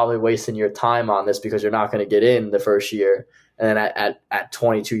 you're probably wasting your time on this because you're not going to get in the first year. And then at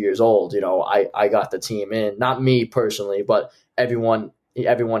 22 years old, I got the team in, not me personally, but everyone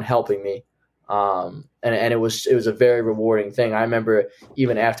helping me. And it was a very rewarding thing. I remember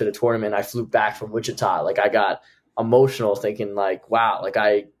even after the tournament, I flew back from Wichita. Like I got emotional thinking like, wow, like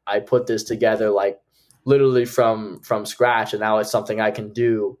I put this together, like literally from scratch. And now it's something I can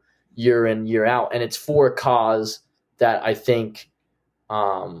do year in, year out. And it's for a cause that I think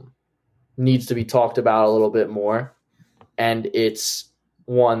needs to be talked about a little bit more. And it's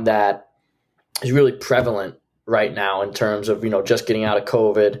one that is really prevalent right now in terms of, just getting out of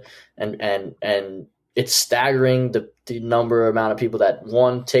COVID, and it's staggering the amount of people that,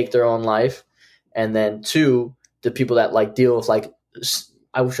 one, take their own life, and then two, the people that like deal with like,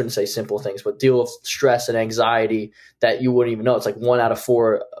 I shouldn't say simple things, but deal with stress and anxiety that you wouldn't even know. It's like 1 out of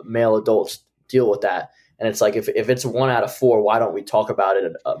 4 male adults deal with that. And it's like, if it's 1 out of 4, why don't we talk about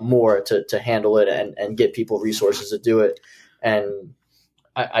it more to handle it and get people resources to do it? And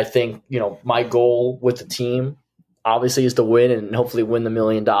I think, my goal with the team obviously is to win and hopefully win the $1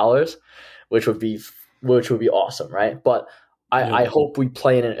 million, which would be awesome. Right. But I hope we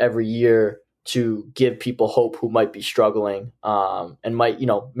play in it every year to give people hope who might be struggling, and might,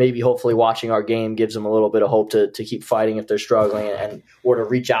 maybe hopefully watching our game gives them a little bit of hope to keep fighting if they're struggling, or to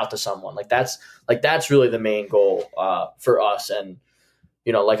reach out to someone. That's really the main goal for us. And,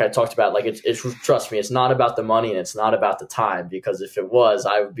 like I talked about, like it's trust me, it's not about the money and it's not about the time, because if it was,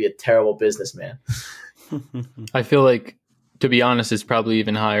 I would be a terrible businessman. I feel like, to be honest, it's probably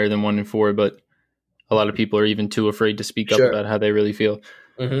even higher than 1 in 4, but a lot of people are even too afraid to speak up about how they really feel.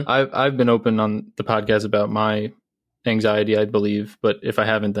 Mm-hmm. I've been open on the podcast about my anxiety, I believe, but if I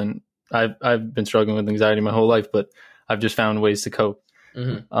haven't, then I've been struggling with anxiety my whole life, but I've just found ways to cope.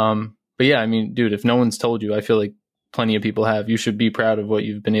 But yeah, I mean, dude, if no one's told you, I feel like plenty of people have. You should be proud of what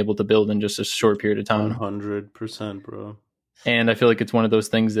you've been able to build in just a short period of time. 100%, bro. And I feel like it's one of those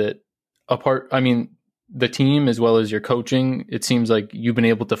things that the team as well as your coaching, it seems like you've been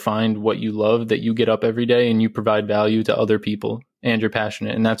able to find what you love, that you get up every day and you provide value to other people and you're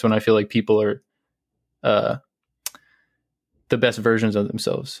passionate. And that's when I feel like people are the best versions of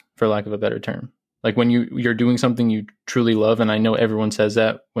themselves, for lack of a better term. Like when you're doing something you truly love, and I know everyone says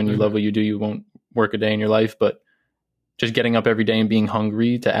that when you love what you do, you won't work a day in your life, but just getting up every day and being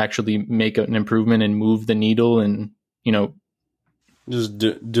hungry to actually make an improvement and move the needle and, just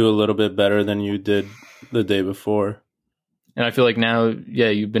do a little bit better than you did the day before. And I feel like now,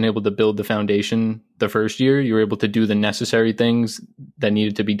 you've been able to build the foundation the first year. You were able to do the necessary things that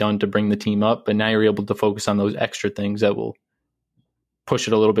needed to be done to bring the team up. But now you're able to focus on those extra things that will push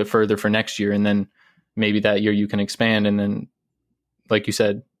it a little bit further for next year. And then maybe that year you can expand. And then, like you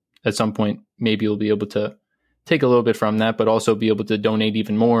said, at some point, maybe you'll be able to take a little bit from that, but also be able to donate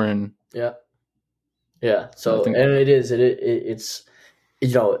even more. And So, and it's,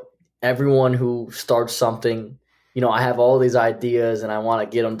 everyone who starts something, I have all these ideas and I want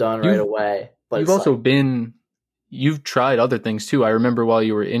to get them done right away. But you've tried other things too. I remember while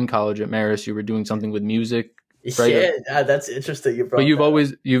you were in college at Marist, you were doing something with music. Right? Yeah, that's interesting. But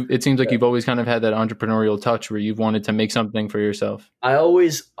it seems like you've always kind of had that entrepreneurial touch where you've wanted to make something for yourself. I've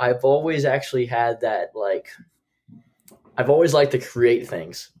always actually had that, like, I've always liked to create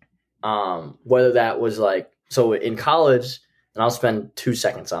things. Whether that was so in college, and I'll spend 2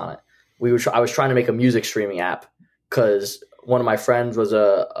 seconds on it. I was trying to make a music streaming app because one of my friends was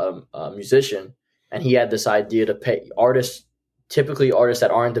a musician, and he had this idea to pay artists. Typically, artists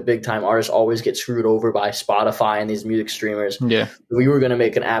that aren't the big time artists always get screwed over by Spotify and these music streamers. Yeah, we were going to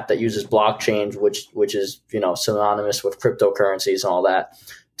make an app that uses blockchain, which is synonymous with cryptocurrencies and all that,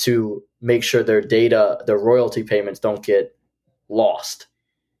 to make sure their data, their royalty payments don't get lost.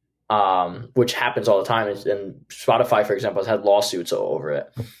 Which happens all the time. And Spotify, for example, has had lawsuits over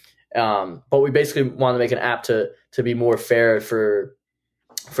it. But we basically want to make an app to be more fair for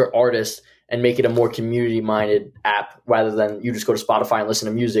artists and make it a more community-minded app rather than you just go to Spotify and listen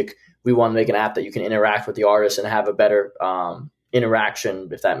to music. We want to make an app that you can interact with the artist and have a better interaction,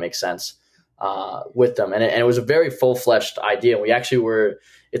 if that makes sense, with them. And it was a very full-fledged idea. We actually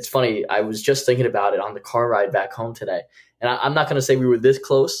it's funny, I was just thinking about it on the car ride back home today. And I'm not going to say we were this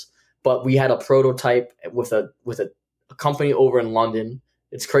close, but we had a prototype with a company over in London.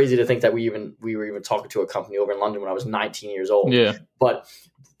 It's crazy to think that we were even talking to a company over in London when I was 19 years old. Yeah. But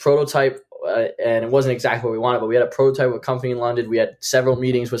prototype, and it wasn't exactly what we wanted, but we had a prototype with a company in London. We had several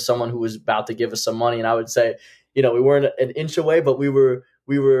meetings with someone who was about to give us some money, and I would say, we weren't an inch away, but we were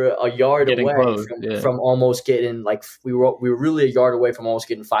a yard away from almost getting we were really a yard away from almost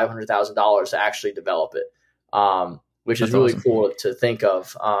getting $500,000 to actually develop it. Which is really awesome. Cool to think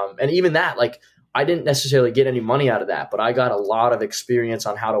of. And even that, I didn't necessarily get any money out of that, but I got a lot of experience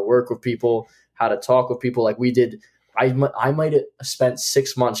on how to work with people, how to talk with people. Like we did, I might have spent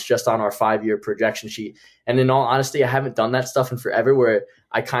 6 months just on our 5-year projection sheet. And in all honesty, I haven't done that stuff in forever, where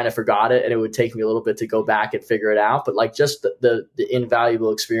I kind of forgot it and it would take me a little bit to go back and figure it out. But just the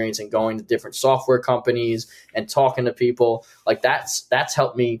invaluable experience in going to different software companies and talking to people, that's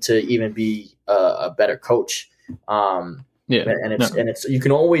helped me to even be a better coach. And it's you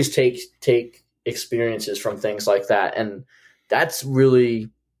can always take experiences from things like that, and that's really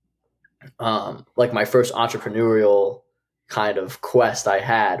my first entrepreneurial kind of quest I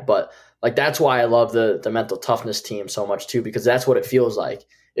had. But that's why I love the mental toughness team so much too, because that's what it feels like.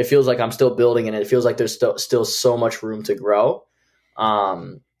 It feels like I'm still building, and it feels like there's still so much room to grow.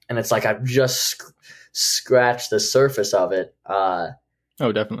 And it's like I've just scratched the surface of it. Oh,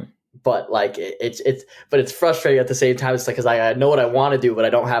 definitely. But it's frustrating at the same time. It's because I know what I want to do, but I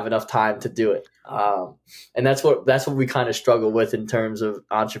don't have enough time to do it. And that's what we kind of struggle with in terms of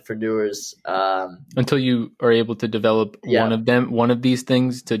entrepreneurs. Until you are able to develop one of these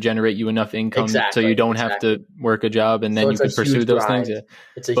things to generate you enough income, so you don't have to work a job, and then you can pursue those things. Yeah.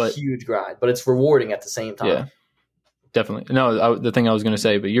 It's a huge grind, but it's rewarding at the same time. Yeah. Definitely. No, the thing I was going to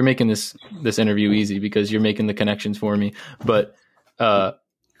say, but you're making this interview easy because you're making the connections for me. But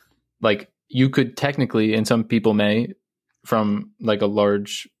you could technically, and some people may, from a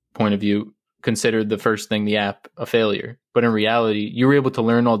large point of view, consider the first thing, the app, a failure. But in reality, you were able to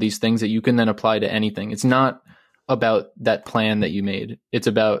learn all these things that you can then apply to anything. It's not about that plan that you made. It's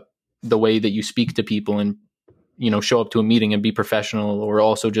about the way that you speak to people and, show up to a meeting and be professional, or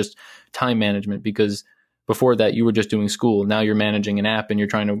also just time management, because before that you were just doing school. Now you're managing an app and you're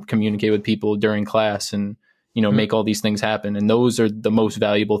trying to communicate with people during class, and make all these things happen. And those are the most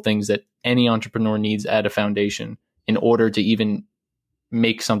valuable things that any entrepreneur needs at a foundation in order to even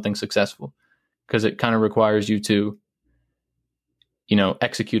make something successful, because it kind of requires you to,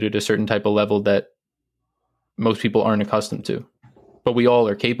 execute at a certain type of level that most people aren't accustomed to, but we all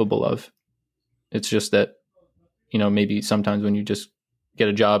are capable of. It's just that, maybe sometimes when you just get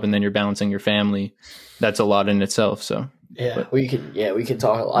a job and then you're balancing your family, that's a lot in itself. So we can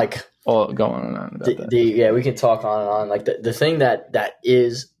talk like all going on about that. We can talk on and on. Like the thing that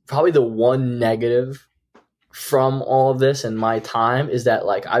is probably the one negative from all of this and my time is that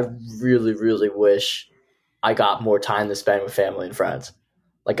like I really, really wish I got more time to spend with family and friends.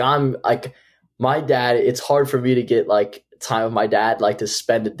 Like I'm like my dad, it's hard for me to get like time with my dad, like to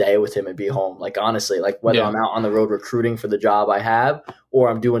spend a day with him and be home. Like honestly, like whether I'm out on the road recruiting for the job I have, or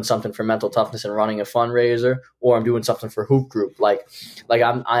I'm doing something for mental toughness and running a fundraiser, or I'm doing something for Hoop Group. Like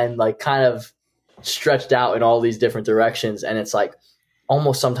I'm like kind of stretched out in all these different directions, and it's like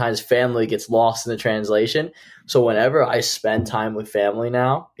almost sometimes family gets lost in the translation. So whenever I spend time with family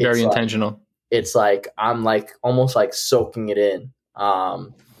now, it's very like, intentional. It's like I'm like almost like soaking it in.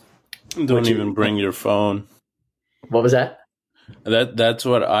 Don't even bring your phone. What was that? That's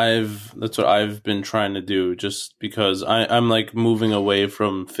what I've been trying to do, just because I'm like moving away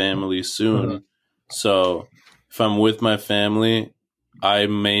from family soon. Mm-hmm. So if I'm with my family, I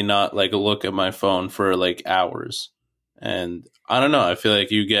may not like look at my phone for like hours. And I don't know, I feel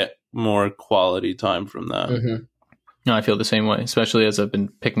like you get more quality time from that. Mm-hmm. No, I feel the same way, especially as I've been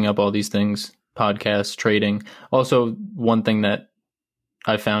picking up all these things, podcasts, trading. Also, one thing that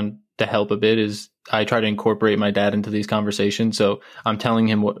I found to help a bit is I try to incorporate my dad into these conversations. So I'm telling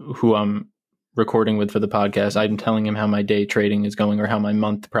him who I'm recording with for the podcast. I'm telling him how my day trading is going or how my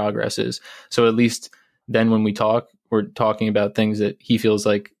month progress is. So at least then when we talk, we're talking about things that he feels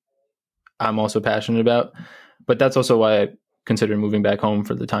like I'm also passionate about. But that's also why I consider moving back home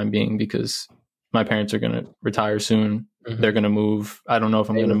for the time being, because my parents are going to retire soon. Mm-hmm. They're going to move. I don't know if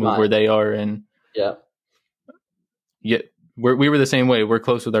I'm going to move where they are. And we were the same way. We're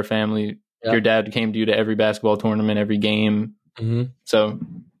close with our family. Your dad came to you to every basketball tournament, every game. Mm-hmm. So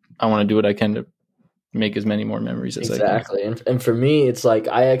I want to do what I can to make as many more memories as I can. Exactly. And for me, it's like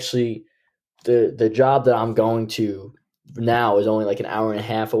I actually, the job that I'm going to now is only like an hour and a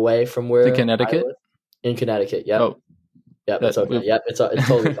half away from where in Connecticut. In Connecticut, yep. Oh, yep, it's okay. Yep, it's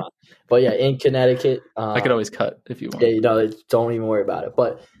totally fine. But yeah, in Connecticut, I could always cut if you want. Yeah, don't even worry about it.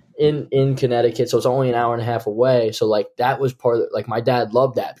 But in Connecticut, so it's only an hour and a half away. So like that was part of like my dad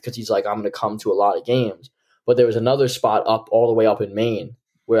loved that because he's like, I'm going to come to a lot of games. But there was another spot all the way up in Maine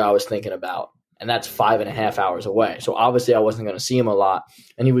where I was thinking about, and that's 5.5 hours away. So obviously I wasn't going to see him a lot.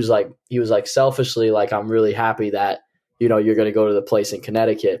 And he was like selfishly like, I'm really happy that you're going to go to the place in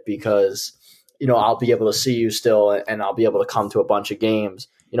Connecticut because I'll be able to see you still, and I'll be able to come to a bunch of games.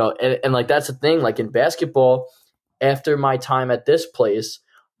 And like that's the thing. Like in basketball, after my time at this place,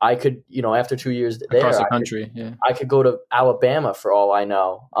 I could, after 2 years there, across the country, I could go to Alabama for all I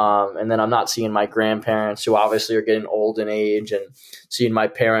know. And then I'm not seeing my grandparents, who obviously are getting old in age, and seeing my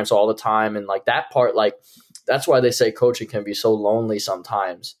parents all the time. And like that part, like that's why they say coaching can be so lonely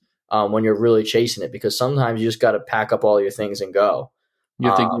sometimes when you're really chasing it, because sometimes you just got to pack up all your things and go. You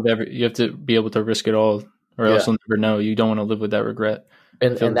have to be able to risk it all, or else you'll never know. You don't want to live with that regret.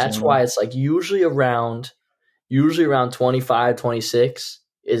 And that's why it's like usually around 25, 26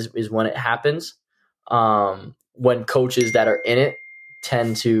 is when it happens. When coaches that are in it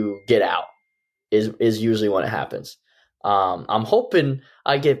tend to get out is usually when it happens. I'm hoping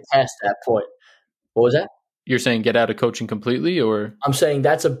I get past that point. What was that? You're saying get out of coaching completely, or? I'm saying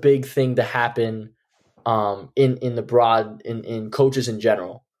that's a big thing to happen in coaches in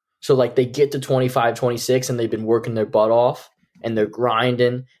general. So like they get to 25, 26 and they've been working their butt off and they're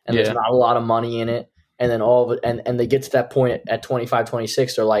grinding and there's not a lot of money in it. And then all of it, and they get to that point at 25,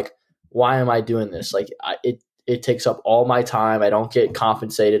 26, they're like, why am I doing this? Like it takes up all my time. I don't get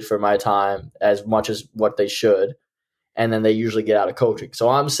compensated for my time as much as what they should. And then they usually get out of coaching. So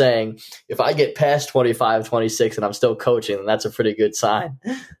I'm saying if I get past 25, 26 and I'm still coaching, then that's a pretty good sign.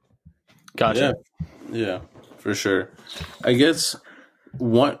 Gotcha. Yeah, for sure. I guess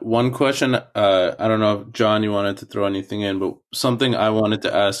one question, I don't know if John, you wanted to throw anything in, but something I wanted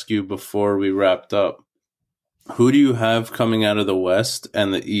to ask you before we wrapped up. Who do you have coming out of the West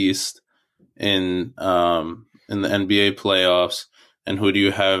and the East in the NBA playoffs, and who do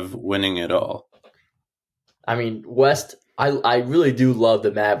you have winning it all? I mean, West, I really do love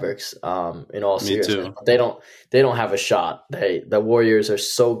the Mavericks. In all seriousness, too. They don't have a shot. The Warriors are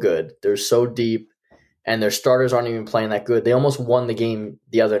so good. They're so deep, and their starters aren't even playing that good. They almost won the game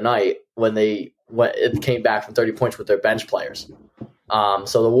the other night when it came back from 30 points with their bench players.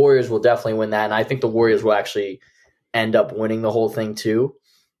 So the Warriors will definitely win that, and I think the Warriors will actually end up winning the whole thing too.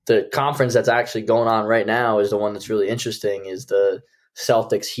 The conference that's actually going on right now is the one that's really interesting, is the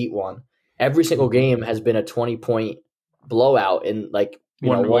Celtics Heat one. Every single game has been a 20-point blowout, in like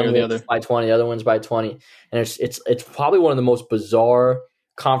one way or the other by 20, the other one's by 20, and it's probably one of the most bizarre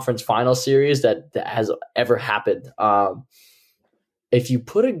conference final series that has ever happened. If you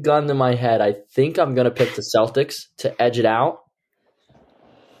put a gun to my head, I think I'm going to pick the Celtics to edge it out.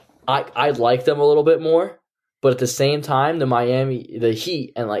 I like them a little bit more, but at the same time, the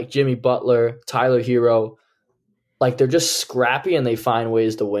Heat and like Jimmy Butler, Tyler Hero, like they're just scrappy and they find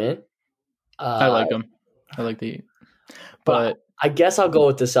ways to win. I like them. I like the Heat. But I guess I'll go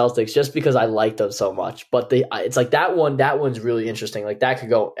with the Celtics just because I like them so much. But it's like that one's really interesting. Like that could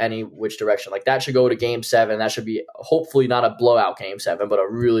go any which direction. Like that should go to Game 7. That should be hopefully not a blowout Game 7, but a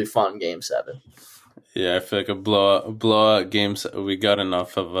really fun Game 7. Yeah, I feel like a blowout game. We got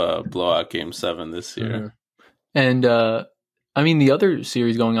enough of a blowout Game 7 this year. Mm-hmm. And I mean, the other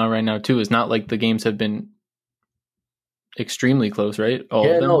series going on right now too is not like the games have been extremely close, right?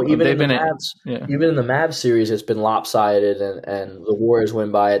 Even in the Mavs series, it's been lopsided, and the Warriors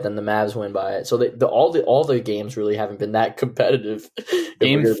win by it, then the Mavs win by it. So all the games really haven't been that competitive. If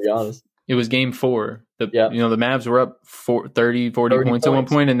we're gonna be honest, it was Game 4. The Mavs were up 30 points at one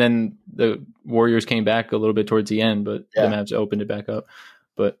point, and then the Warriors came back a little bit towards the end, but the Mavs opened it back up.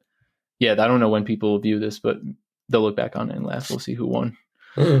 But yeah, I don't know when people will view this, but they'll look back on it and laugh. We'll see who won.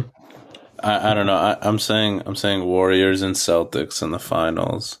 I don't know. I'm saying Warriors and Celtics in the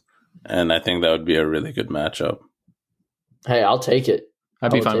finals, and I think that would be a really good matchup. Hey, I'll take it.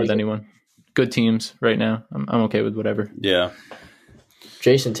 I'd be fine with anyone. Good teams right now. I'm okay with whatever. Yeah.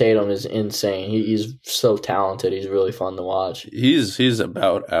 Jason Tatum is insane. He's so talented. He's really fun to watch. He's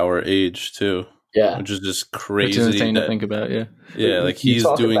about our age too. Yeah, which is just crazy. It's insane to think about. Yeah, like he's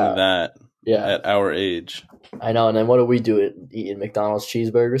doing that. Yeah. At our age. I know. And then what do we do? Eating McDonald's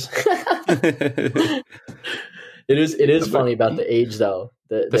cheeseburgers. It is funny about the age though.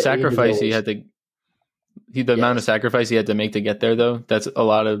 The sacrifice he had to. The amount of sacrifice he had to make to get there, though, that's a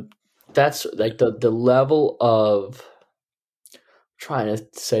lot of. That's like the level of. Trying to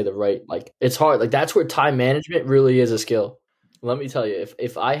say the right, like it's hard. Like that's where time management really is a skill. Let me tell you,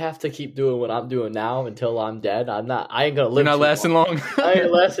 if I have to keep doing what I'm doing now until I'm dead, I ain't gonna live. You're not lasting long. I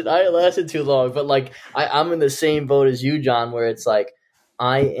ain't lasting too long. But like I'm in the same boat as you, John, where it's like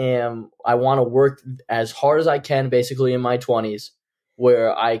I want to work as hard as I can, basically in my 20s,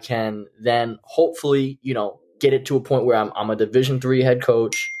 where I can then hopefully get it to a point where I'm a Division III head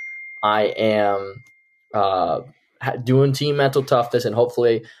coach. I am doing team mental toughness, and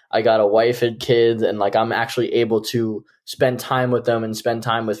hopefully I got a wife and kids, and like I'm actually able to spend time with them and spend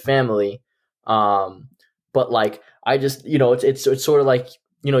time with family. But like I just it's sort of like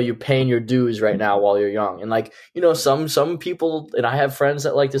you're paying your dues right now while you're young, and like some people, and I have friends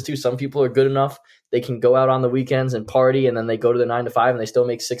that like this too. Some people are good enough, they can go out on the weekends and party, and then they go to the 9 to 5 and they still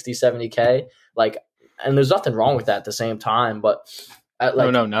make 60-70K. Like, and there's nothing wrong with that at the same time, but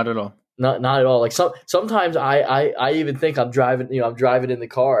no, not at all. Not at all. Like sometimes I even think I'm driving in the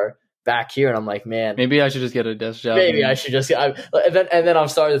car back here, and I'm like, man, maybe I should just get a desk job. Maybe I should just and then I'm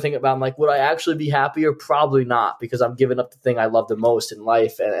starting to think about, I'm like, would I actually be happier? Probably not, because I'm giving up the thing I love the most in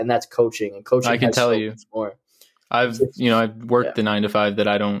life, and that's coaching. And coaching, I can tell you more. I've worked the 9 to 5 that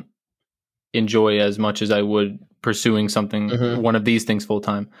I don't enjoy as much as I would pursuing something, one of these things full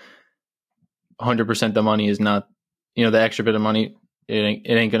time. 100% the money is not, the extra bit of money. It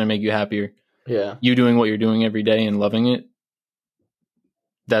ain't gonna make you happier. Yeah, you doing what you're doing every day and loving it.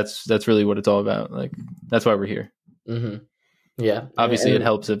 That's really what it's all about. Like that's why we're here. Mm-hmm. Yeah, obviously it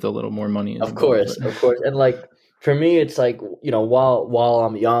helps if a little more money is of course. And like for me, it's like while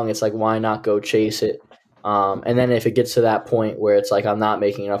I'm young, it's like, why not go chase it? And then if it gets to that point where it's like I'm not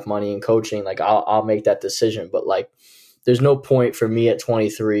making enough money in coaching, like I'll make that decision. But like, there's no point for me at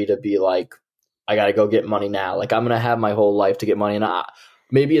 23 to be like, I got to go get money now. Like I'm going to have my whole life to get money. And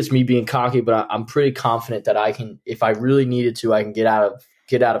maybe it's me being cocky, but I'm pretty confident that I can, if I really needed to, I can get out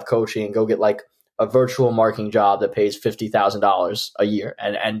of coaching and go get like a virtual marketing job that pays $50,000 a year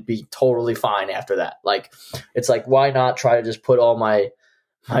and be totally fine after that. Like, it's like, why not try to just put all my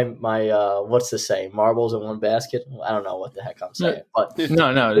what's the saying? Marbles in one basket. I don't know what the heck I'm saying, but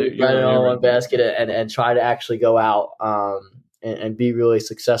no, you're all in one basket and try to actually go out and be really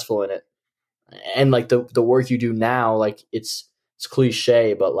successful in it. And like the work you do now, like it's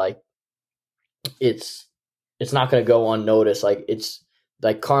cliche, but like it's not going to go unnoticed. Like it's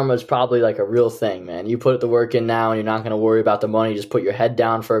like karma is probably like a real thing, man. You put the work in now and you're not going to worry about the money. Just put your head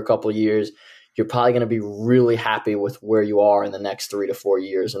down for a couple of years. You're probably going to be really happy with where you are in the next 3 to 4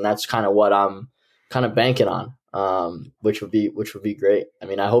 years. And that's kind of what I'm kind of banking on, which would be great. I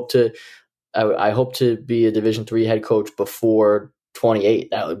mean, I hope to be a Division III head coach before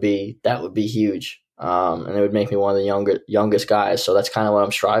 28. That would be huge. And it would make me one of the youngest guys. So that's kind of what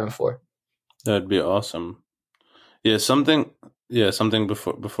I'm striving for. That'd be awesome. Yeah, something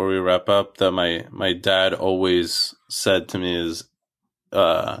before we wrap up that my dad always said to me is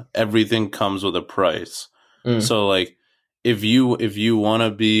everything comes with a price. So like if you want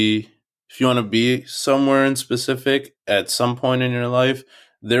to be somewhere in specific at some point in your life,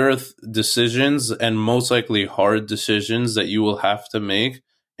 there are decisions, and most likely hard decisions, that you will have to make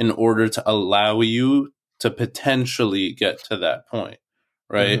in order to allow you to potentially get to that point,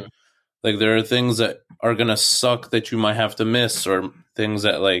 right? Like there are things that are going to suck that you might have to miss, or things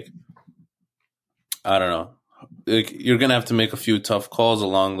that, like, I don't know, like you're going to have to make a few tough calls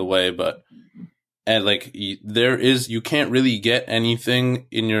along the way, you can't really get anything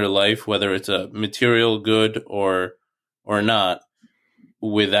in your life, whether it's a material good or not,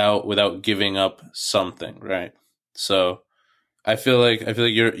 without giving up something, right? So I feel like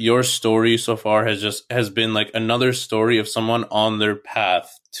your story so far has been like another story of someone on their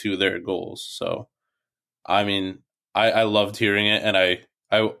path to their goals. So I mean, I loved hearing it, and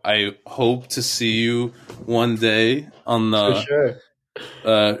I hope to see you one day on the For sure.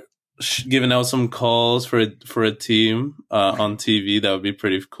 giving out some calls for a team on TV. That would be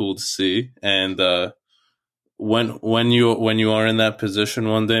pretty cool to see. And when you are in that position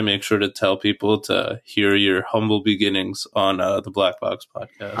one day, make sure to tell people to hear your humble beginnings on the Black Box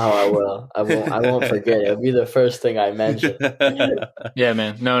podcast. Oh, I will. I won't forget. It'll be the first thing I mention. Yeah,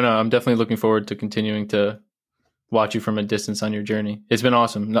 man. No, I'm definitely looking forward to continuing to watch you from a distance on your journey. It's been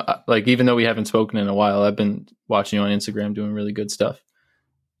awesome. Like, even though we haven't spoken in a while, I've been watching you on Instagram doing really good stuff.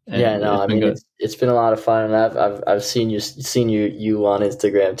 And I mean, it's been a lot of fun, and I've seen you on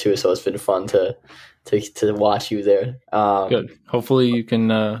Instagram too, so it's been fun to watch you there. Good. Hopefully you can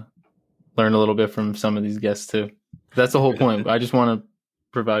learn a little bit from some of these guests too. That's the whole point. I just want to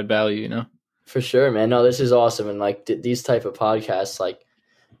provide value, you know? For sure, man. No, this is awesome. And like these type of podcasts, like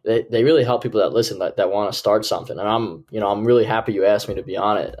they really help people that listen, that want to start something. And I'm really happy you asked me to be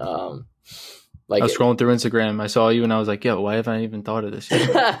on it. I was scrolling through Instagram. I saw you and I was like, yo, why haven't I even thought of this yet?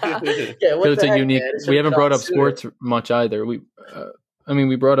 Yeah, it's a unique, we haven't brought up sports much either. We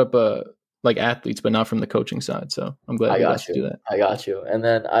brought up like athletes, but not from the coaching side. So I'm glad you guys do that. I got you. And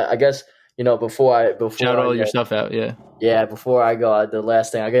then I guess, before shout all your stuff out. Yeah. Yeah. Before I go, the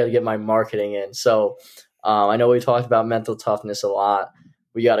last thing, I got to get my marketing in. So I know we talked about mental toughness a lot.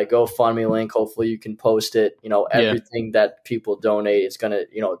 We got a GoFundMe link. Hopefully you can post it. Everything that people donate, it's going to,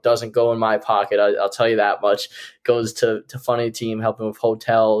 it doesn't go in my pocket. I'll tell you that much. It goes to fund a team, helping with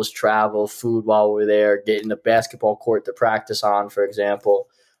hotels, travel, food while we're there, getting the basketball court to practice on, for example.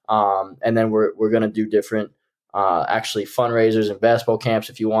 And then we're going to do different actually fundraisers and basketball camps.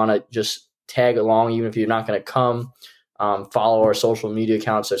 If you want to just tag along, even if you're not going to come, follow our social media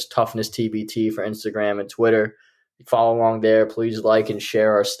accounts. There's Toughness TBT for Instagram and Twitter. Follow along there. Please like and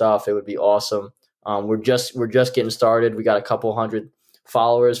share our stuff. It would be awesome. We're just getting started. We got a couple hundred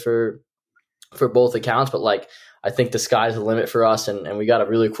followers for both accounts, but like I think the sky's the limit for us, and we got a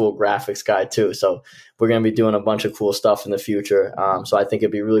really cool graphics guy too. So we're going to be doing a bunch of cool stuff in the future. So I think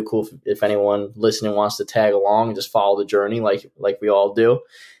it'd be really cool if anyone listening wants to tag along and just follow the journey like we all do.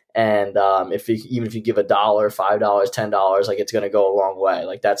 And even if you give $1, $5, $10, like it's going to go a long way.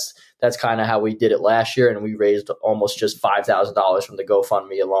 Like that's kind of how we did it last year, and we raised almost just $5,000 from the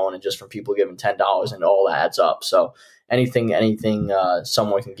GoFundMe alone, and just from people giving $10, and it all adds up. So anything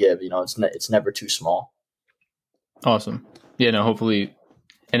someone can give, it's never too small. Awesome. Yeah, no, hopefully,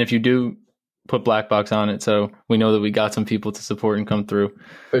 and if you do, put Black Box on it, so we know that we got some people to support and come through.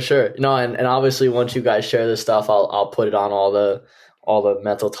 For sure. No, and obviously once you guys share this stuff, I'll put it on all the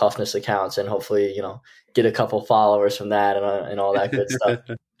mental toughness accounts, and hopefully, get a couple followers from that and all that good stuff.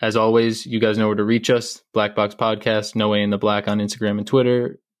 As always, you guys know where to reach us. Black Box Podcast, No A in the Black on Instagram and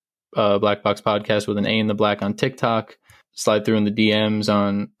Twitter. Black Box Podcast with an A in the Black on TikTok. Slide through in the DMs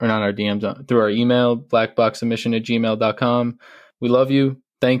through our email, blackboxsubmission@gmail.com. We love you.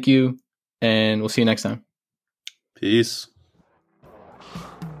 Thank you. And we'll see you next time. Peace.